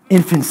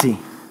infancy.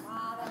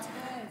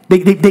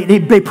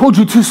 They pulled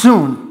you too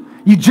soon.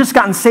 You just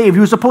gotten saved.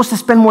 You were supposed to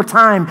spend more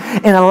time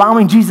in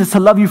allowing Jesus to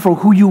love you for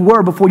who you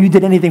were before you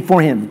did anything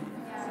for him.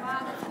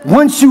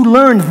 Once you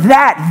learn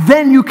that,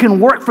 then you can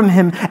work from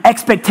him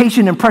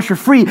expectation and pressure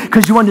free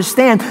because you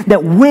understand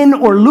that win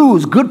or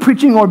lose, good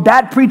preaching or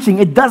bad preaching,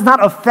 it does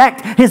not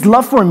affect his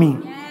love for me.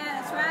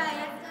 Yeah, that's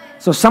right.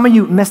 So some of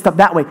you messed up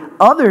that way.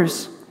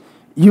 Others,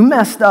 you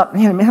messed up.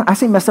 Man, I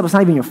say messed up, it's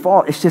not even your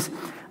fault. It's just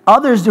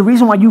others, the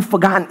reason why you've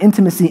forgotten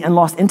intimacy and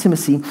lost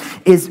intimacy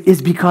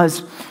is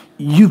because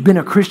you've been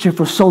a Christian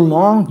for so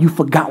long, you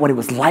forgot what it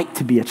was like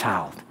to be a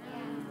child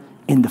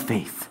in the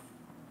faith.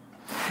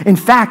 In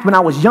fact, when I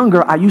was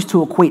younger, I used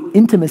to equate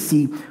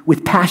intimacy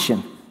with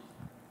passion.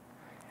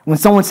 When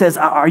someone says,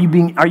 do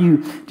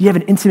you have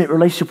an intimate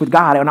relationship with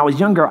God? When I was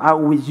younger, I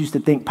always used to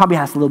think, probably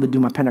has a little bit to do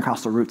with my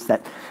Pentecostal roots,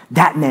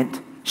 that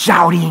meant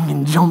shouting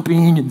and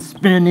jumping and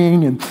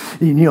spinning and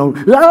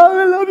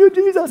I love you,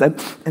 Jesus.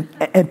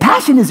 And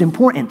passion is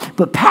important,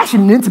 but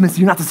passion and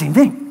intimacy are not the same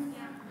thing.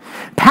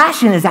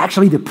 Passion is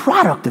actually the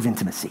product of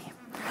intimacy.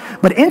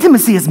 But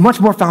intimacy is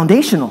much more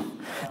foundational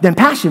than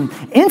passion.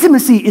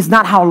 Intimacy is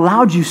not how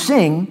loud you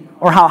sing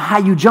or how high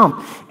you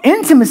jump.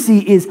 Intimacy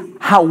is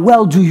how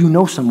well do you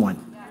know someone.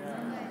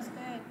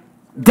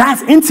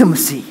 That's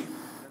intimacy.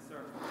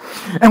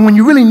 And when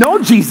you really know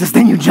Jesus,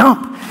 then you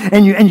jump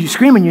and you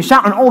scream and you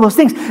shout and all those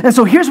things. And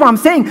so here's what I'm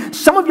saying.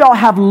 Some of y'all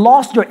have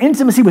lost your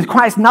intimacy with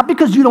Christ, not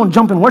because you don't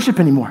jump and worship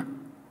anymore,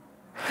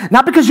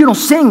 not because you don't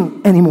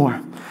sing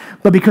anymore,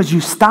 but because you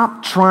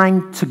stopped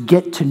trying to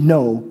get to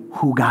know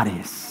who God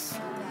is.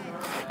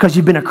 Because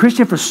you've been a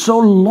Christian for so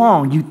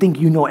long, you think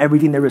you know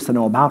everything there is to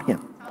know about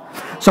him.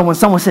 So when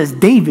someone says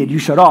David, you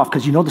shut off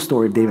because you know the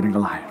story of David and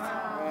Goliath.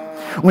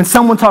 When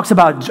someone talks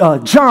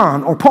about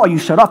John or Paul, you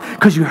shut off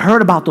because you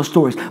heard about those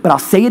stories. But I'll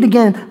say it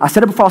again. I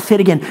said it before, I'll say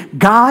it again.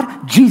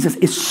 God, Jesus,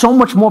 is so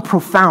much more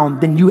profound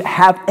than you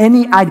have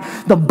any idea.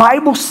 The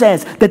Bible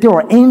says that there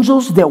are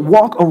angels that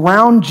walk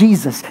around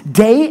Jesus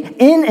day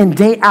in and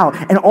day out.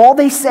 And all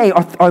they say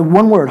are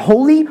one word: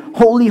 holy,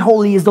 holy,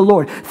 holy is the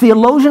Lord.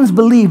 Theologians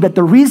believe that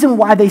the reason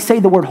why they say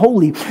the word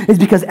holy is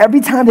because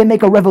every time they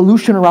make a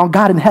revolution around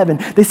God in heaven,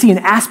 they see an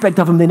aspect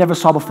of him they never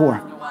saw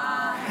before.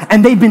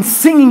 And they've been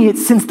singing it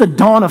since the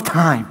dawn of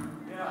time,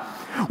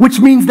 which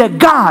means that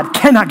God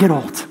cannot get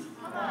old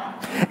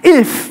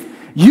if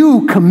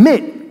you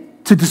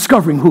commit to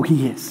discovering who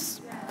he is.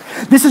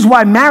 This is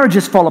why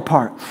marriages fall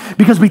apart,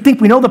 because we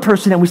think we know the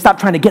person and we stop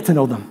trying to get to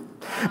know them.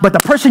 But the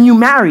person you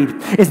married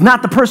is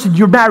not the person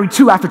you're married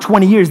to after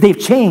 20 years. They've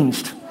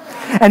changed.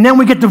 And then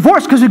we get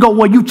divorced because we go,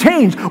 well, you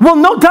changed. Well,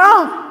 no,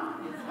 duh.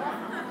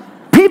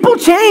 People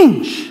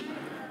change.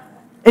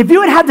 If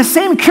you had the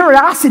same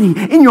curiosity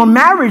in your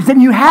marriage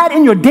than you had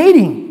in your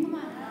dating,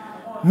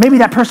 maybe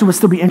that person would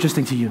still be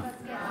interesting to you.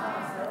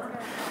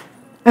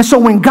 And so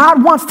when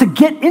God wants to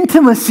get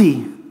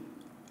intimacy,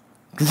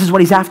 this is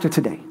what he's after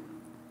today.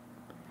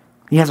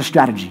 He has a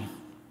strategy.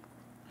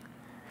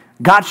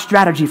 God's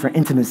strategy for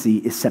intimacy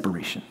is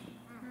separation.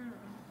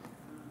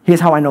 Here's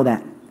how I know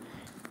that.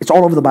 It's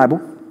all over the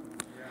Bible,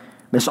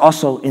 but it's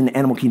also in the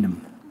animal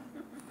kingdom,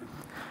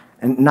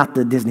 and not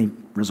the Disney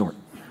resort.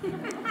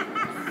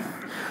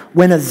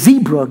 When a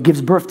zebra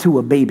gives birth to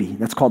a baby,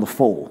 that's called a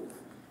foal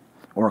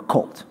or a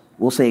colt.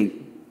 We'll say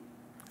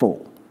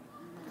foal.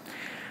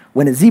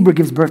 When a zebra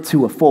gives birth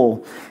to a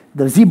foal,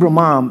 the zebra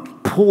mom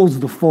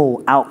pulls the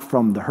foal out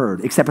from the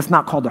herd, except it's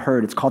not called the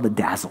herd, it's called the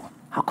dazzle.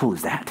 How cool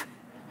is that?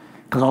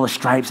 Because all the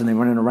stripes and they're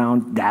running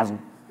around, dazzle.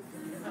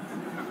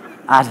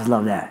 I just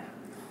love that.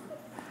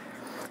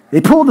 They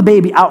pull the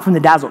baby out from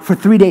the dazzle for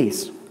 3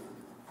 days.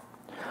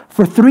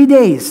 For 3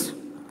 days,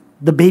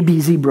 the baby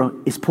zebra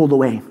is pulled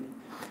away.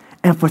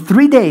 And for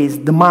 3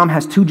 days, the mom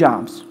has 2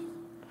 jobs: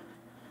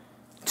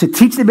 to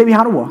teach the baby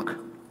how to walk.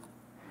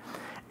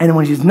 And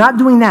when she's not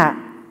doing that,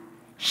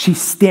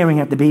 she's staring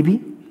at the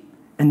baby,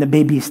 and the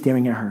baby is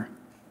staring at her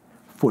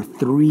for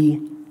 3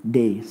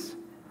 days.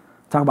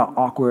 Talk about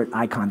awkward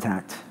eye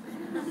contact.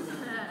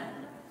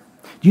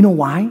 Do you know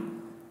why?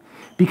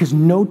 Because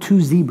no 2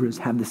 zebras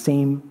have the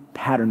same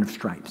pattern of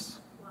stripes.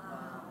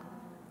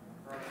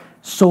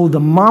 So the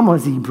mama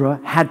zebra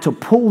had to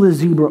pull the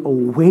zebra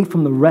away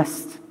from the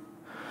rest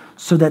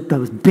so that the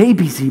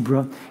baby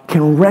zebra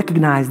can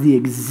recognize the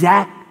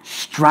exact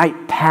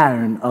stripe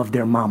pattern of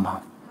their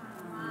mama.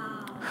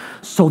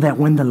 So that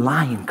when the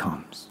lion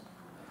comes,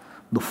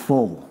 the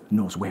foal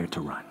knows where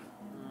to run.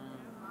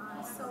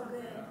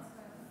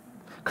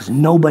 Because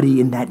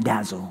nobody in that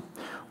dazzle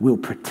will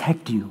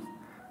protect you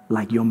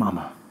like your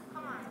mama,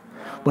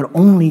 but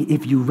only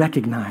if you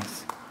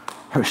recognize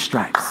her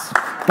stripes.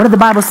 What did the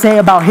Bible say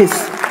about his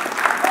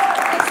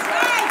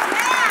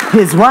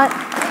what?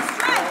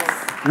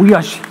 We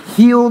are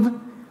healed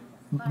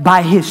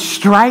by his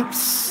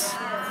stripes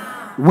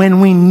when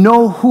we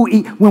know who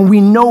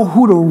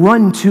to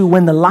run to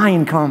when the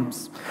lion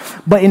comes.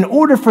 But in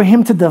order for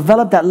him to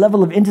develop that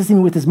level of intimacy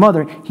with his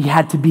mother, he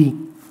had to be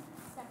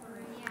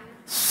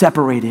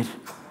separated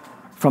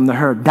from the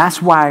herd.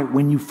 That's why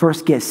when you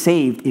first get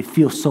saved, it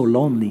feels so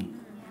lonely.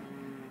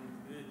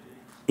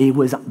 It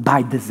was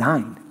by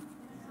design.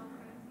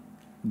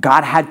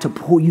 God had to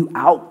pull you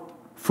out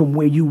from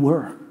where you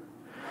were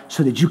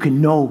so that you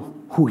can know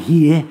who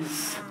he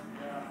is.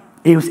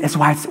 That's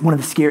why it's one of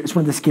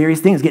the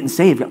scariest things, getting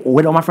saved.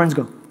 Where did all my friends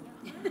go?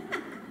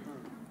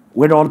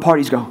 Where did all the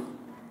parties go?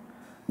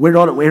 Where did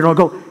it all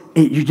go?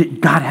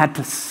 God had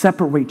to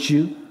separate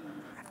you.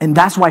 And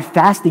that's why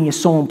fasting is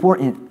so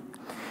important.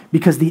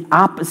 Because the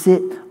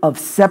opposite of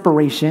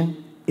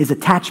separation is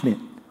attachment.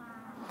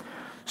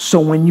 So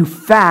when you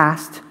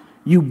fast,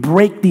 you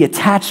break the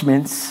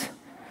attachments.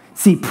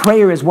 See,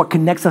 prayer is what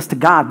connects us to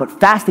God, but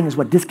fasting is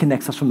what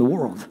disconnects us from the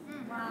world.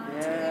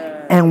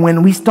 Yeah. And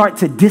when we start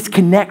to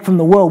disconnect from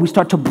the world, we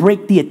start to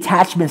break the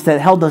attachments that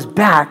held us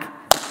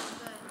back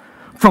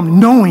from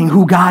knowing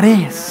who God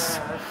is.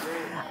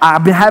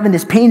 I've been having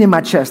this pain in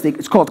my chest.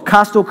 It's called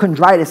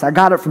costochondritis. I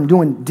got it from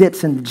doing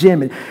dips in the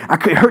gym, and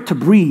it hurt to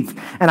breathe.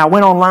 And I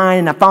went online,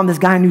 and I found this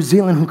guy in New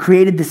Zealand who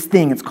created this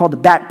thing. It's called the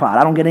back pod.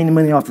 I don't get any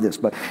money off of this,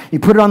 but you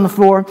put it on the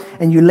floor,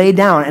 and you lay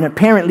down. And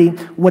apparently,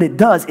 what it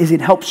does is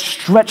it helps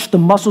stretch the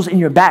muscles in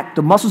your back.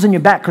 The muscles in your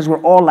back, because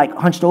we're all like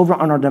hunched over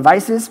on our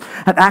devices,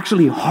 have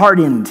actually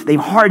hardened. They've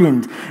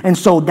hardened. And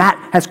so that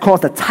has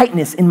caused a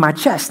tightness in my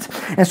chest.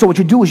 And so what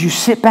you do is you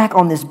sit back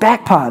on this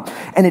back pod,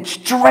 and it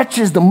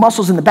stretches the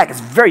muscles in the back. It's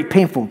very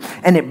painful,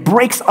 and it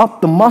breaks up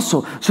the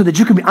muscle so that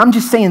you can be. I'm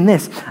just saying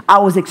this. I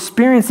was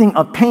experiencing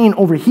a pain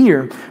over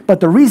here, but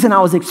the reason I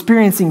was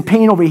experiencing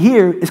pain over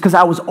here is because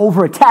I was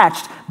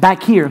over-attached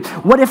back here.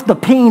 What if the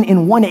pain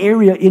in one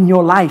area in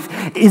your life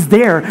is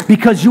there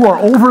because you are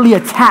overly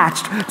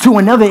attached to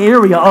another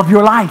area of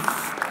your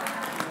life?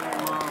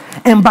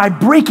 And by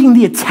breaking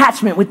the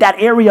attachment with that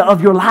area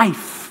of your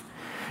life,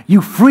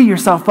 you free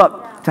yourself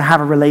up to have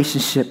a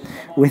relationship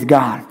with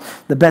God.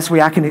 The best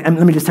way I can, and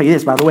let me just tell you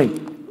this, by the way,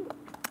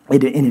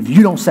 and if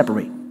you don't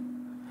separate,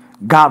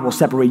 God will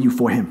separate you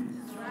for him.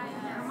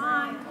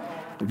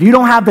 If you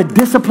don't have the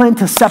discipline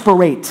to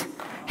separate,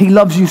 he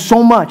loves you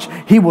so much,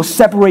 he will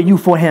separate you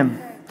for him.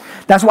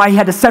 That's why he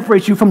had to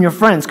separate you from your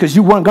friends, because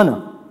you weren't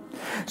gonna.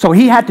 So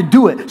he had to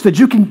do it so that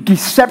you can be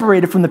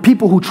separated from the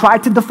people who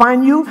tried to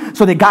define you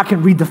so that God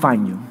can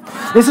redefine you.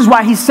 This is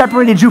why he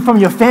separated you from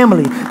your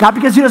family. Not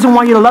because he doesn't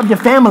want you to love your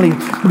family,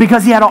 but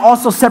because he had to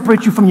also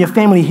separate you from your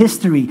family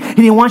history. He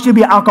didn't want you to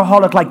be an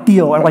alcoholic like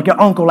Theo or like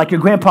your uncle, like your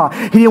grandpa.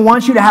 He didn't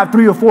want you to have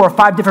 3 or 4 or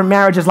 5 different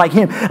marriages like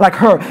him, like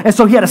her. And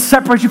so he had to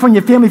separate you from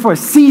your family for a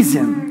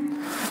season.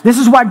 This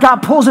is why God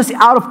pulls us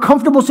out of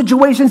comfortable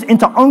situations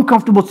into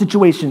uncomfortable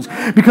situations.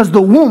 Because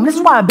the womb, this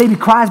is why a baby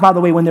cries, by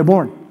the way, when they're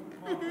born.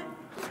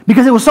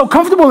 Because it was so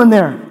comfortable in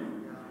there.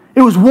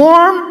 It was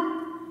warm.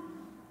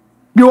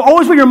 You were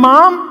always with your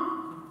mom.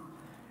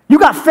 You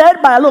got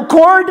fed by a little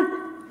cord. You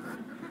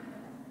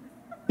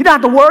didn't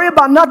have to worry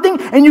about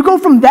nothing. And you go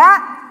from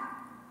that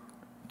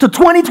to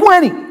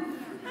 2020.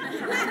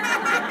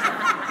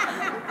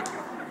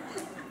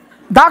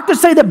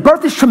 Doctors say that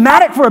birth is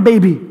traumatic for a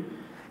baby.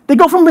 They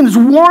go from this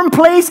warm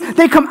place,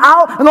 they come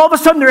out, and all of a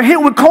sudden they're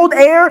hit with cold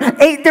air,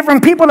 8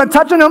 different people are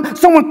touching them,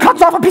 someone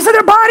cuts off a piece of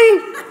their body,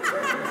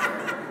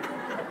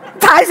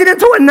 ties it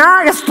into a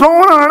knot, gets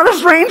thrown on another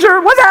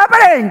stranger. What's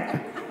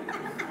happening?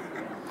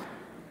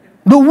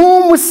 The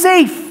womb was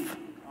safe,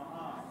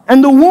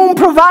 and the womb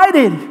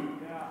provided,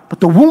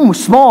 but the womb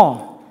was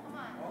small.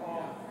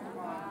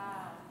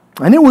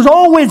 And it was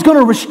always going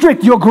to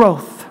restrict your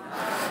growth.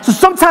 So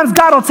sometimes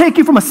God will take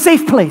you from a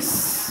safe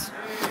place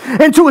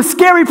into a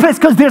scary place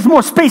because there's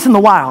more space in the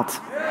wild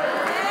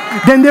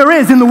than there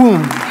is in the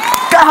womb.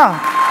 God.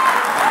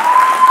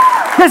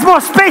 There's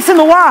more space in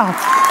the wild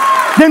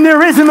than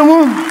there is in the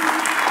womb.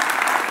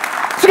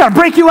 So he's got to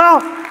break you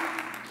out.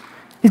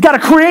 He's got to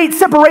create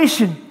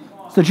separation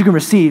so that you can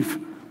receive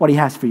what he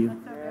has for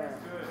you.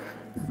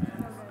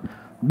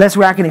 Best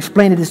way I can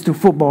explain it is through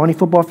football. Any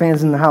football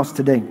fans in the house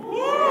today?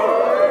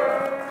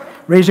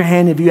 Raise your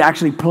hand if you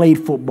actually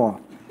played football.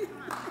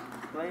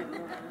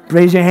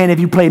 Raise your hand if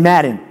you play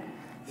Madden.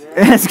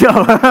 Let's go.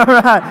 All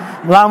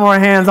right. A lot more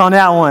hands on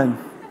that one.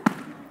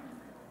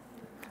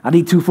 I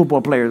need 2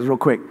 football players real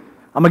quick.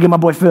 I'm going to get my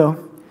boy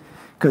Phil,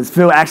 because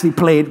Phil actually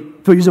played.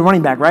 Phil, you're a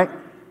running back, right?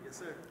 Yes,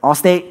 sir.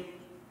 All-state?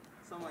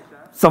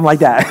 Something like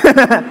that.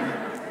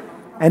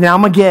 And then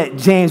I'm going to get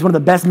James, one of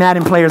the best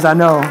Madden players I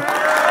know.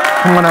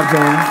 Come on up,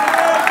 James.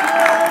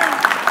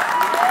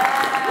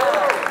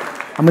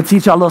 I'm going to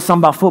teach y'all a little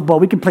something about football.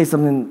 We can play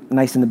something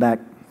nice in the back.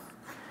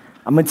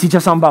 I'm going to teach you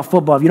something about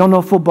football. If you don't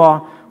know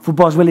football,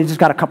 football's really just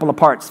got a couple of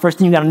parts. First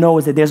thing you got to know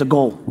is that there's a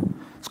goal.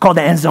 It's called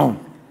the end zone.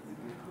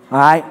 All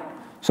right?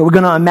 So we're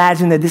going to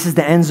imagine that this is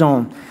the end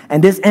zone.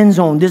 And this end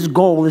zone, this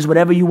goal is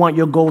whatever you want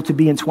your goal to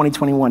be in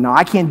 2021. Now,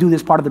 I can't do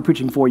this part of the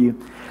preaching for you.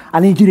 I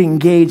need you to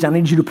engage. I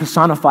need you to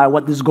personify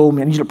what this goal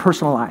means. I need you to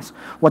personalize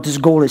what this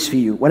goal is for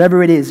you.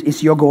 Whatever it is,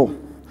 it's your goal.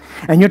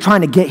 And you're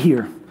trying to get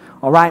here.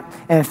 All right?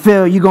 And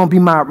Phil, you're going to be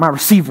my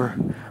receiver.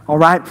 All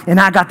right?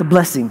 And I got the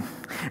blessing.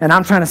 And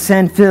I'm trying to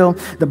send Phil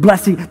the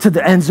blessing to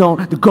the end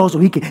zone, the goal, so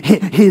he can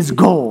hit his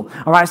goal.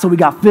 All right, so we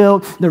got Phil,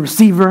 the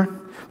receiver,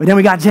 but then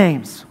we got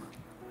James.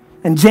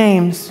 And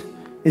James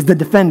is the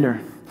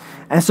defender.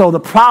 And so the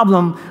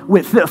problem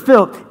with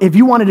Phil, if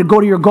you wanted to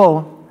go to your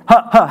goal,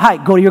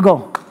 go to your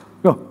goal.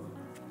 Go.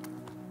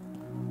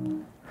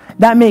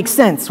 That makes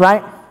sense,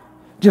 right?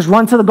 Just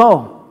run to the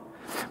goal.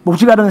 But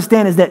what you got to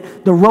understand is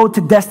that the road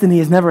to destiny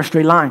is never a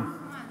straight line.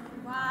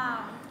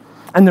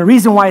 And the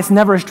reason why it's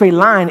never a straight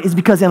line is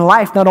because in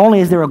life, not only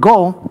is there a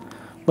goal,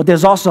 but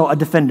there's also a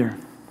defender,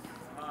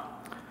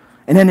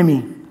 an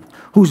enemy,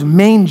 whose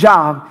main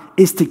job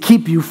is to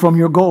keep you from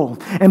your goal.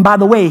 And by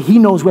the way, he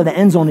knows where the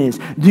end zone is.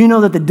 Do you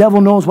know that the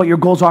devil knows what your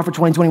goals are for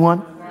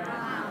 2021?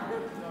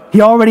 He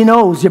already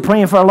knows you're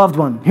praying for a loved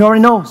one. He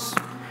already knows.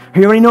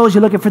 He already knows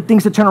you're looking for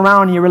things to turn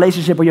around in your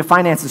relationship or your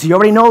finances. He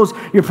already knows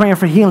you're praying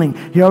for healing.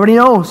 He already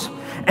knows.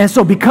 And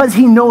so because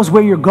he knows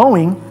where you're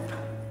going,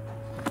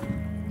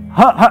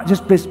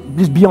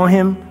 just be on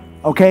him,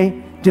 okay?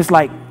 Just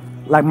like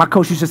my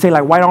coach used to say,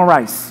 like white on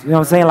rice. You know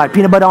what I'm saying? Like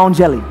peanut butter on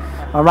jelly,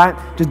 all right?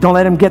 Just don't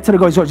let him get to the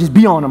goal. Just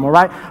be on him, all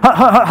right?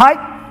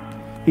 Hi.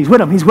 He's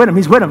with him.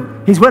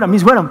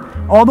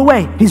 All the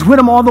way. He's with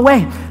him all the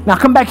way. Now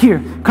come back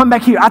here.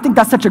 I think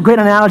that's such a great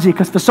analogy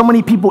because for so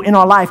many people in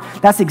our life,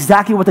 that's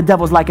exactly what the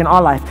devil's like in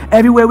our life.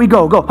 Everywhere we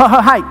go.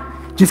 Hi.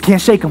 Just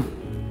can't shake him.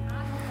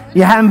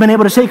 You haven't been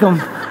able to shake him.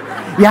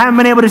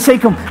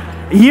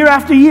 Year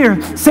after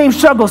year, same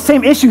struggles,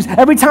 same issues.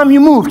 Every time you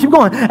move, keep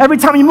going. Every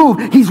time you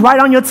move, he's right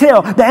on your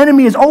tail. The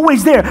enemy is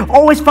always there,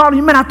 always following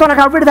you. Man, I thought I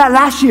got rid of that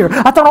last year.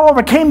 I thought I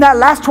overcame that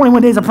last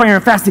 21 days of prayer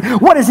and fasting.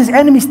 What is this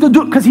enemy still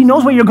doing? Because he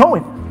knows where you're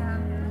going.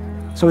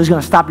 So he's going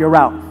to stop your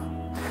route.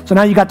 So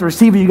now you got the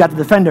receiver, you got the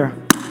defender.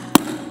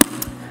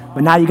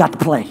 But now you got the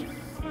play.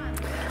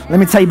 Let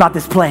me tell you about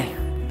this play.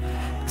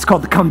 It's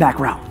called the comeback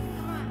route.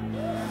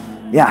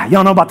 Yeah,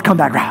 y'all know about the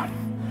comeback route.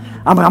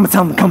 I'm going to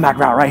tell them the comeback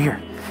route right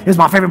here. It's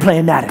my favorite play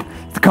in Madden.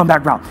 It's the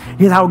comeback route.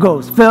 Here's how it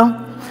goes. Phil,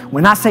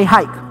 when I say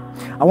hike,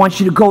 I want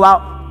you to go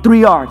out 3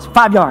 yards,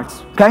 5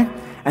 yards, okay?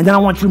 And then I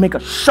want you to make a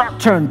sharp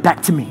turn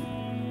back to me.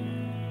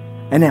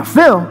 And then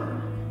Phil,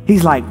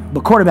 he's like,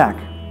 but quarterback,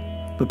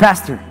 but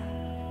pastor,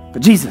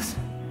 but Jesus.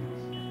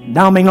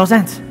 That don't make no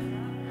sense.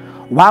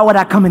 Why would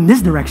I come in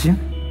this direction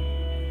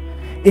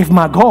if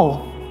my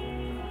goal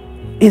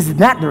is in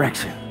that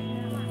direction?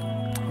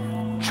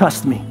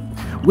 Trust me.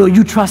 Will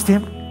you trust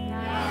him?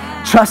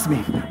 Trust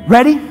me.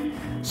 Ready?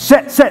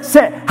 Set.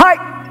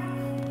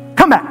 Hike.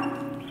 Come back.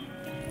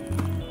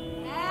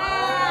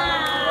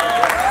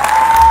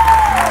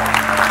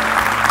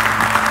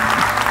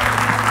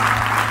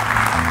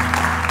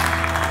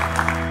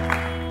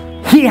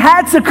 He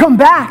had to come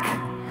back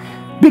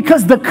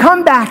because the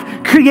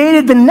comeback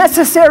created the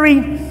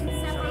necessary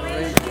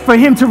for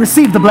him to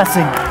receive the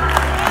blessing.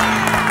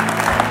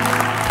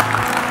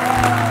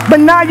 But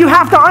now you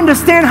have to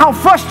understand how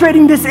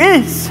frustrating this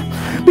is,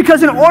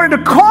 because in order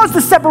to cause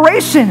the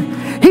separation,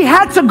 he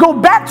had to go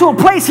back to a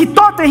place he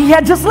thought that he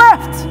had just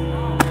left.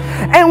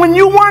 And when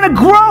you want to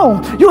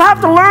grow, you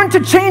have to learn to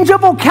change your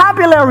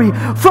vocabulary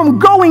from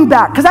going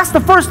back. Because that's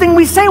the first thing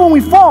we say when we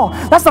fall.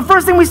 That's the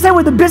first thing we say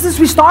with the business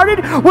we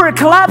started, where it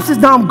collapses.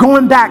 Now I'm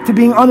going back to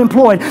being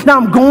unemployed. Now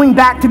I'm going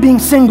back to being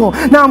single.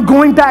 Now I'm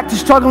going back to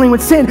struggling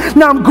with sin.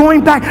 Now I'm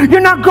going back. You're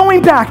not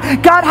going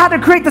back. God had to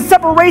create the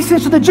separation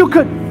so that you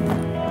could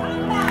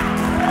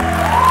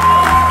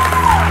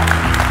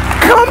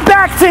come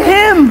back to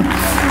him.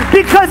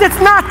 Because it's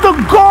not the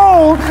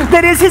goal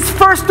that is his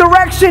first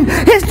direction.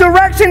 His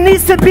direction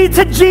needs to be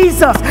to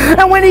Jesus.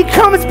 And when he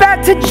comes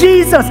back to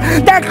Jesus,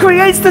 that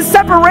creates the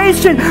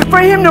separation for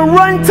him to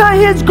run to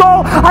his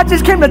goal. I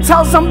just came to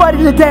tell somebody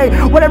today,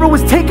 whatever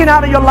was taken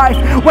out of your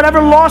life,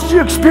 whatever loss you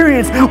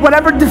experienced,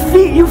 whatever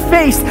defeat you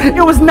faced,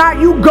 it was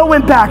not you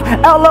going back.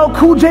 LL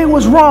Cool J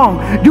was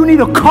wrong. You need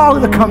a call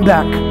to come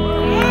back.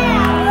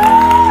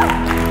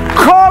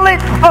 Call it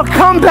a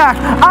comeback.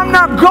 I'm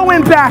not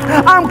going back.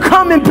 I'm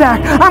coming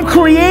back. I'm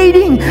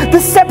creating the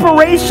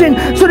separation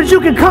so that you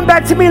can come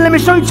back to me. Let me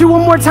show you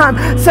one more time.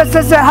 Say,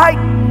 hike.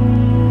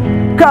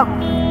 Come.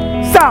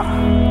 Stop.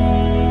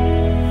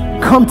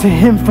 Come to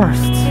him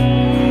first.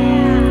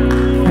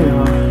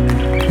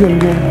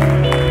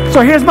 Good.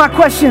 So here's my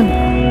question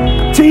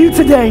to you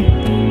today.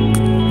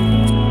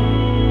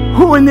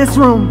 Who in this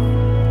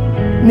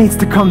room needs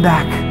to come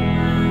back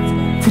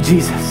to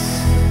Jesus?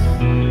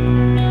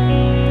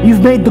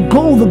 You've made the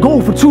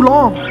goal for too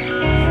long.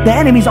 The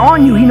enemy's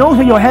on you. He knows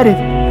where you're headed.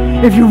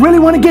 If you really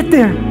want to get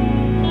there,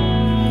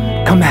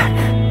 come back.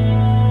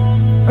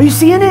 Are you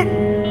seeing it?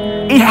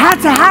 It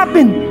had to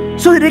happen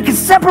so that it could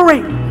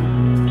separate.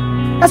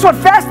 That's what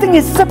fasting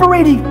is,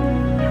 separating,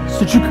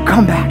 so that you could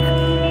come back.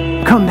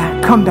 Come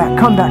back, come back,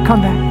 come back,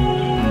 come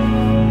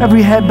back.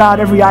 Every head bowed,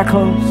 every eye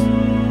closed.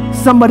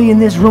 Somebody in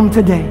this room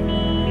today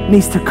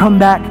needs to come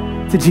back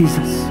to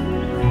Jesus.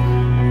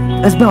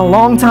 It's been a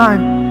long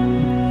time.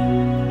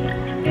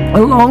 A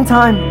long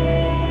time.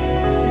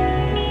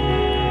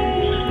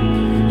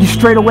 You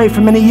strayed away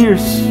for many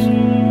years.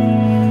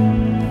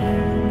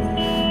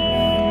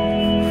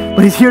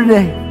 But he's here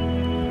today,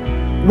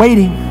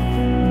 waiting.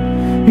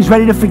 He's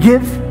ready to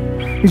forgive.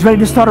 He's ready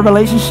to start a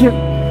relationship.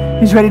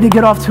 He's ready to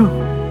get off to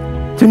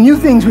new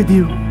things with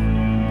you.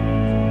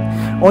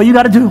 All you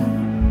got to do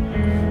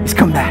is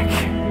come back.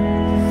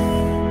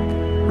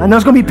 I know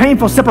it's going to be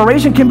painful.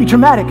 Separation can be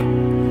traumatic,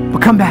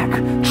 but come back.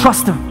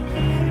 Trust him.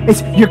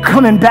 You're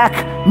coming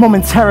back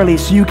momentarily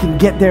so you can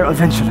get there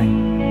eventually.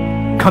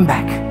 Come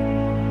back.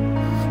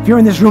 If you're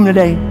in this room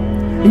today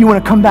and you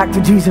want to come back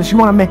to Jesus, you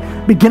want to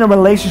begin a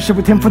relationship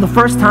with him for the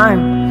first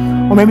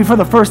time, or maybe for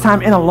the first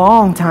time in a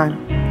long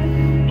time,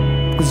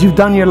 because you've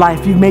done your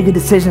life, you've made your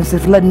decisions,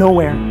 it's led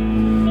nowhere.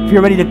 If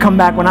you're ready to come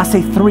back, when I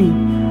say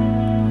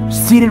 3,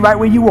 seated right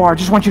where you are,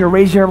 just want you to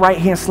raise your right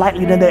hand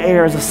slightly to the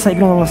air as a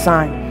signal and a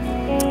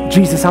sign.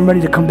 Jesus, I'm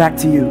ready to come back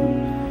to you.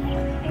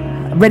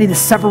 I'm ready to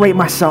separate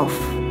myself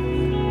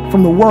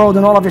from the world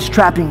and all of its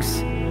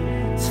trappings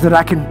so that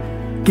I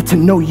can get to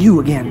know you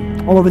again.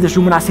 All over this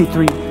room, when I say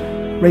 3,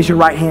 raise your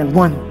right hand.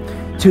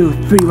 1, 2,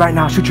 3 right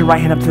now. Shoot your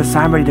right hand up to the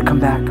side. I'm ready to come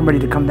back. I'm ready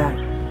to come back.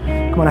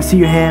 Come on, I see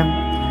your hand.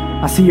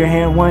 I see your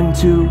hand. 1,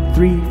 2,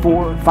 3,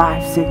 4,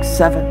 5, 6,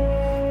 7,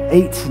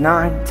 8,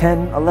 9,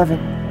 10,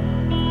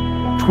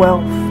 11,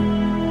 12,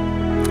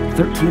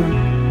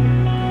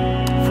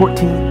 13,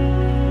 14.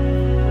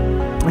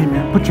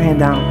 Amen. Put your hand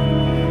down.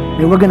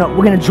 And we're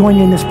gonna join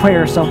you in this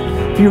prayer. So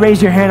if you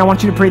raise your hand, I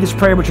want you to pray this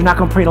prayer, but you're not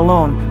going to pray it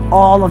alone.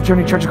 All of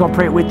Journey Church is going to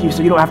pray it with you,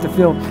 so you don't have to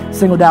feel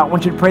singled out. I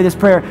want you to pray this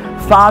prayer.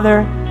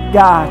 Father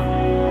God.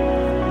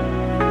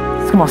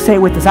 Come on, say it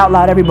with us out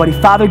loud, everybody.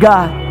 Father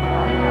God,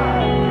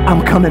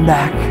 I'm coming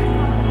back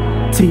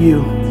to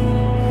you.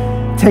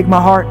 Take my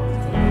heart,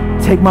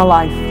 take my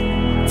life,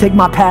 take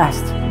my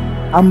past.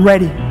 I'm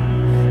ready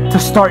to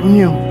start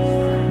new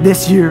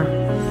this year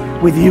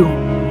with you.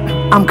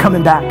 I'm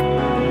coming back.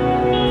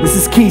 This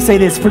is key. Say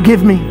this.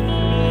 Forgive me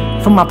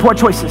for my poor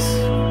choices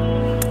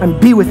and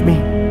be with me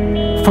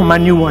for my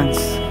new ones.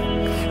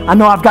 I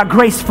know I've got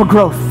grace for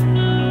growth.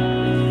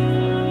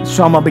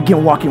 So I'm going to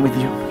begin walking with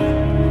you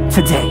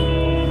today.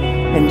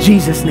 In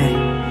Jesus' name,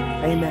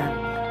 amen.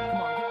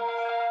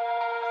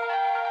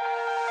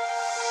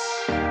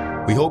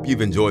 We hope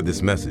you've enjoyed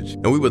this message,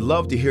 and we would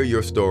love to hear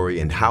your story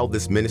and how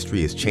this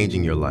ministry is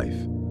changing your life.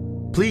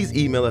 Please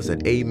email us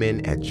at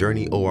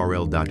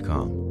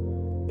amen@journeyorl.com.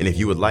 And if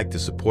you would like to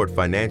support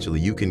financially,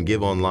 you can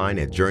give online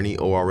at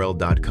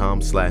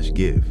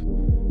journeyorl.com/give.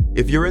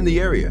 If you're in the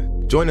area,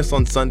 join us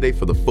on Sunday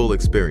for the full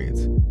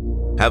experience.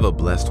 Have a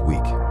blessed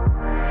week.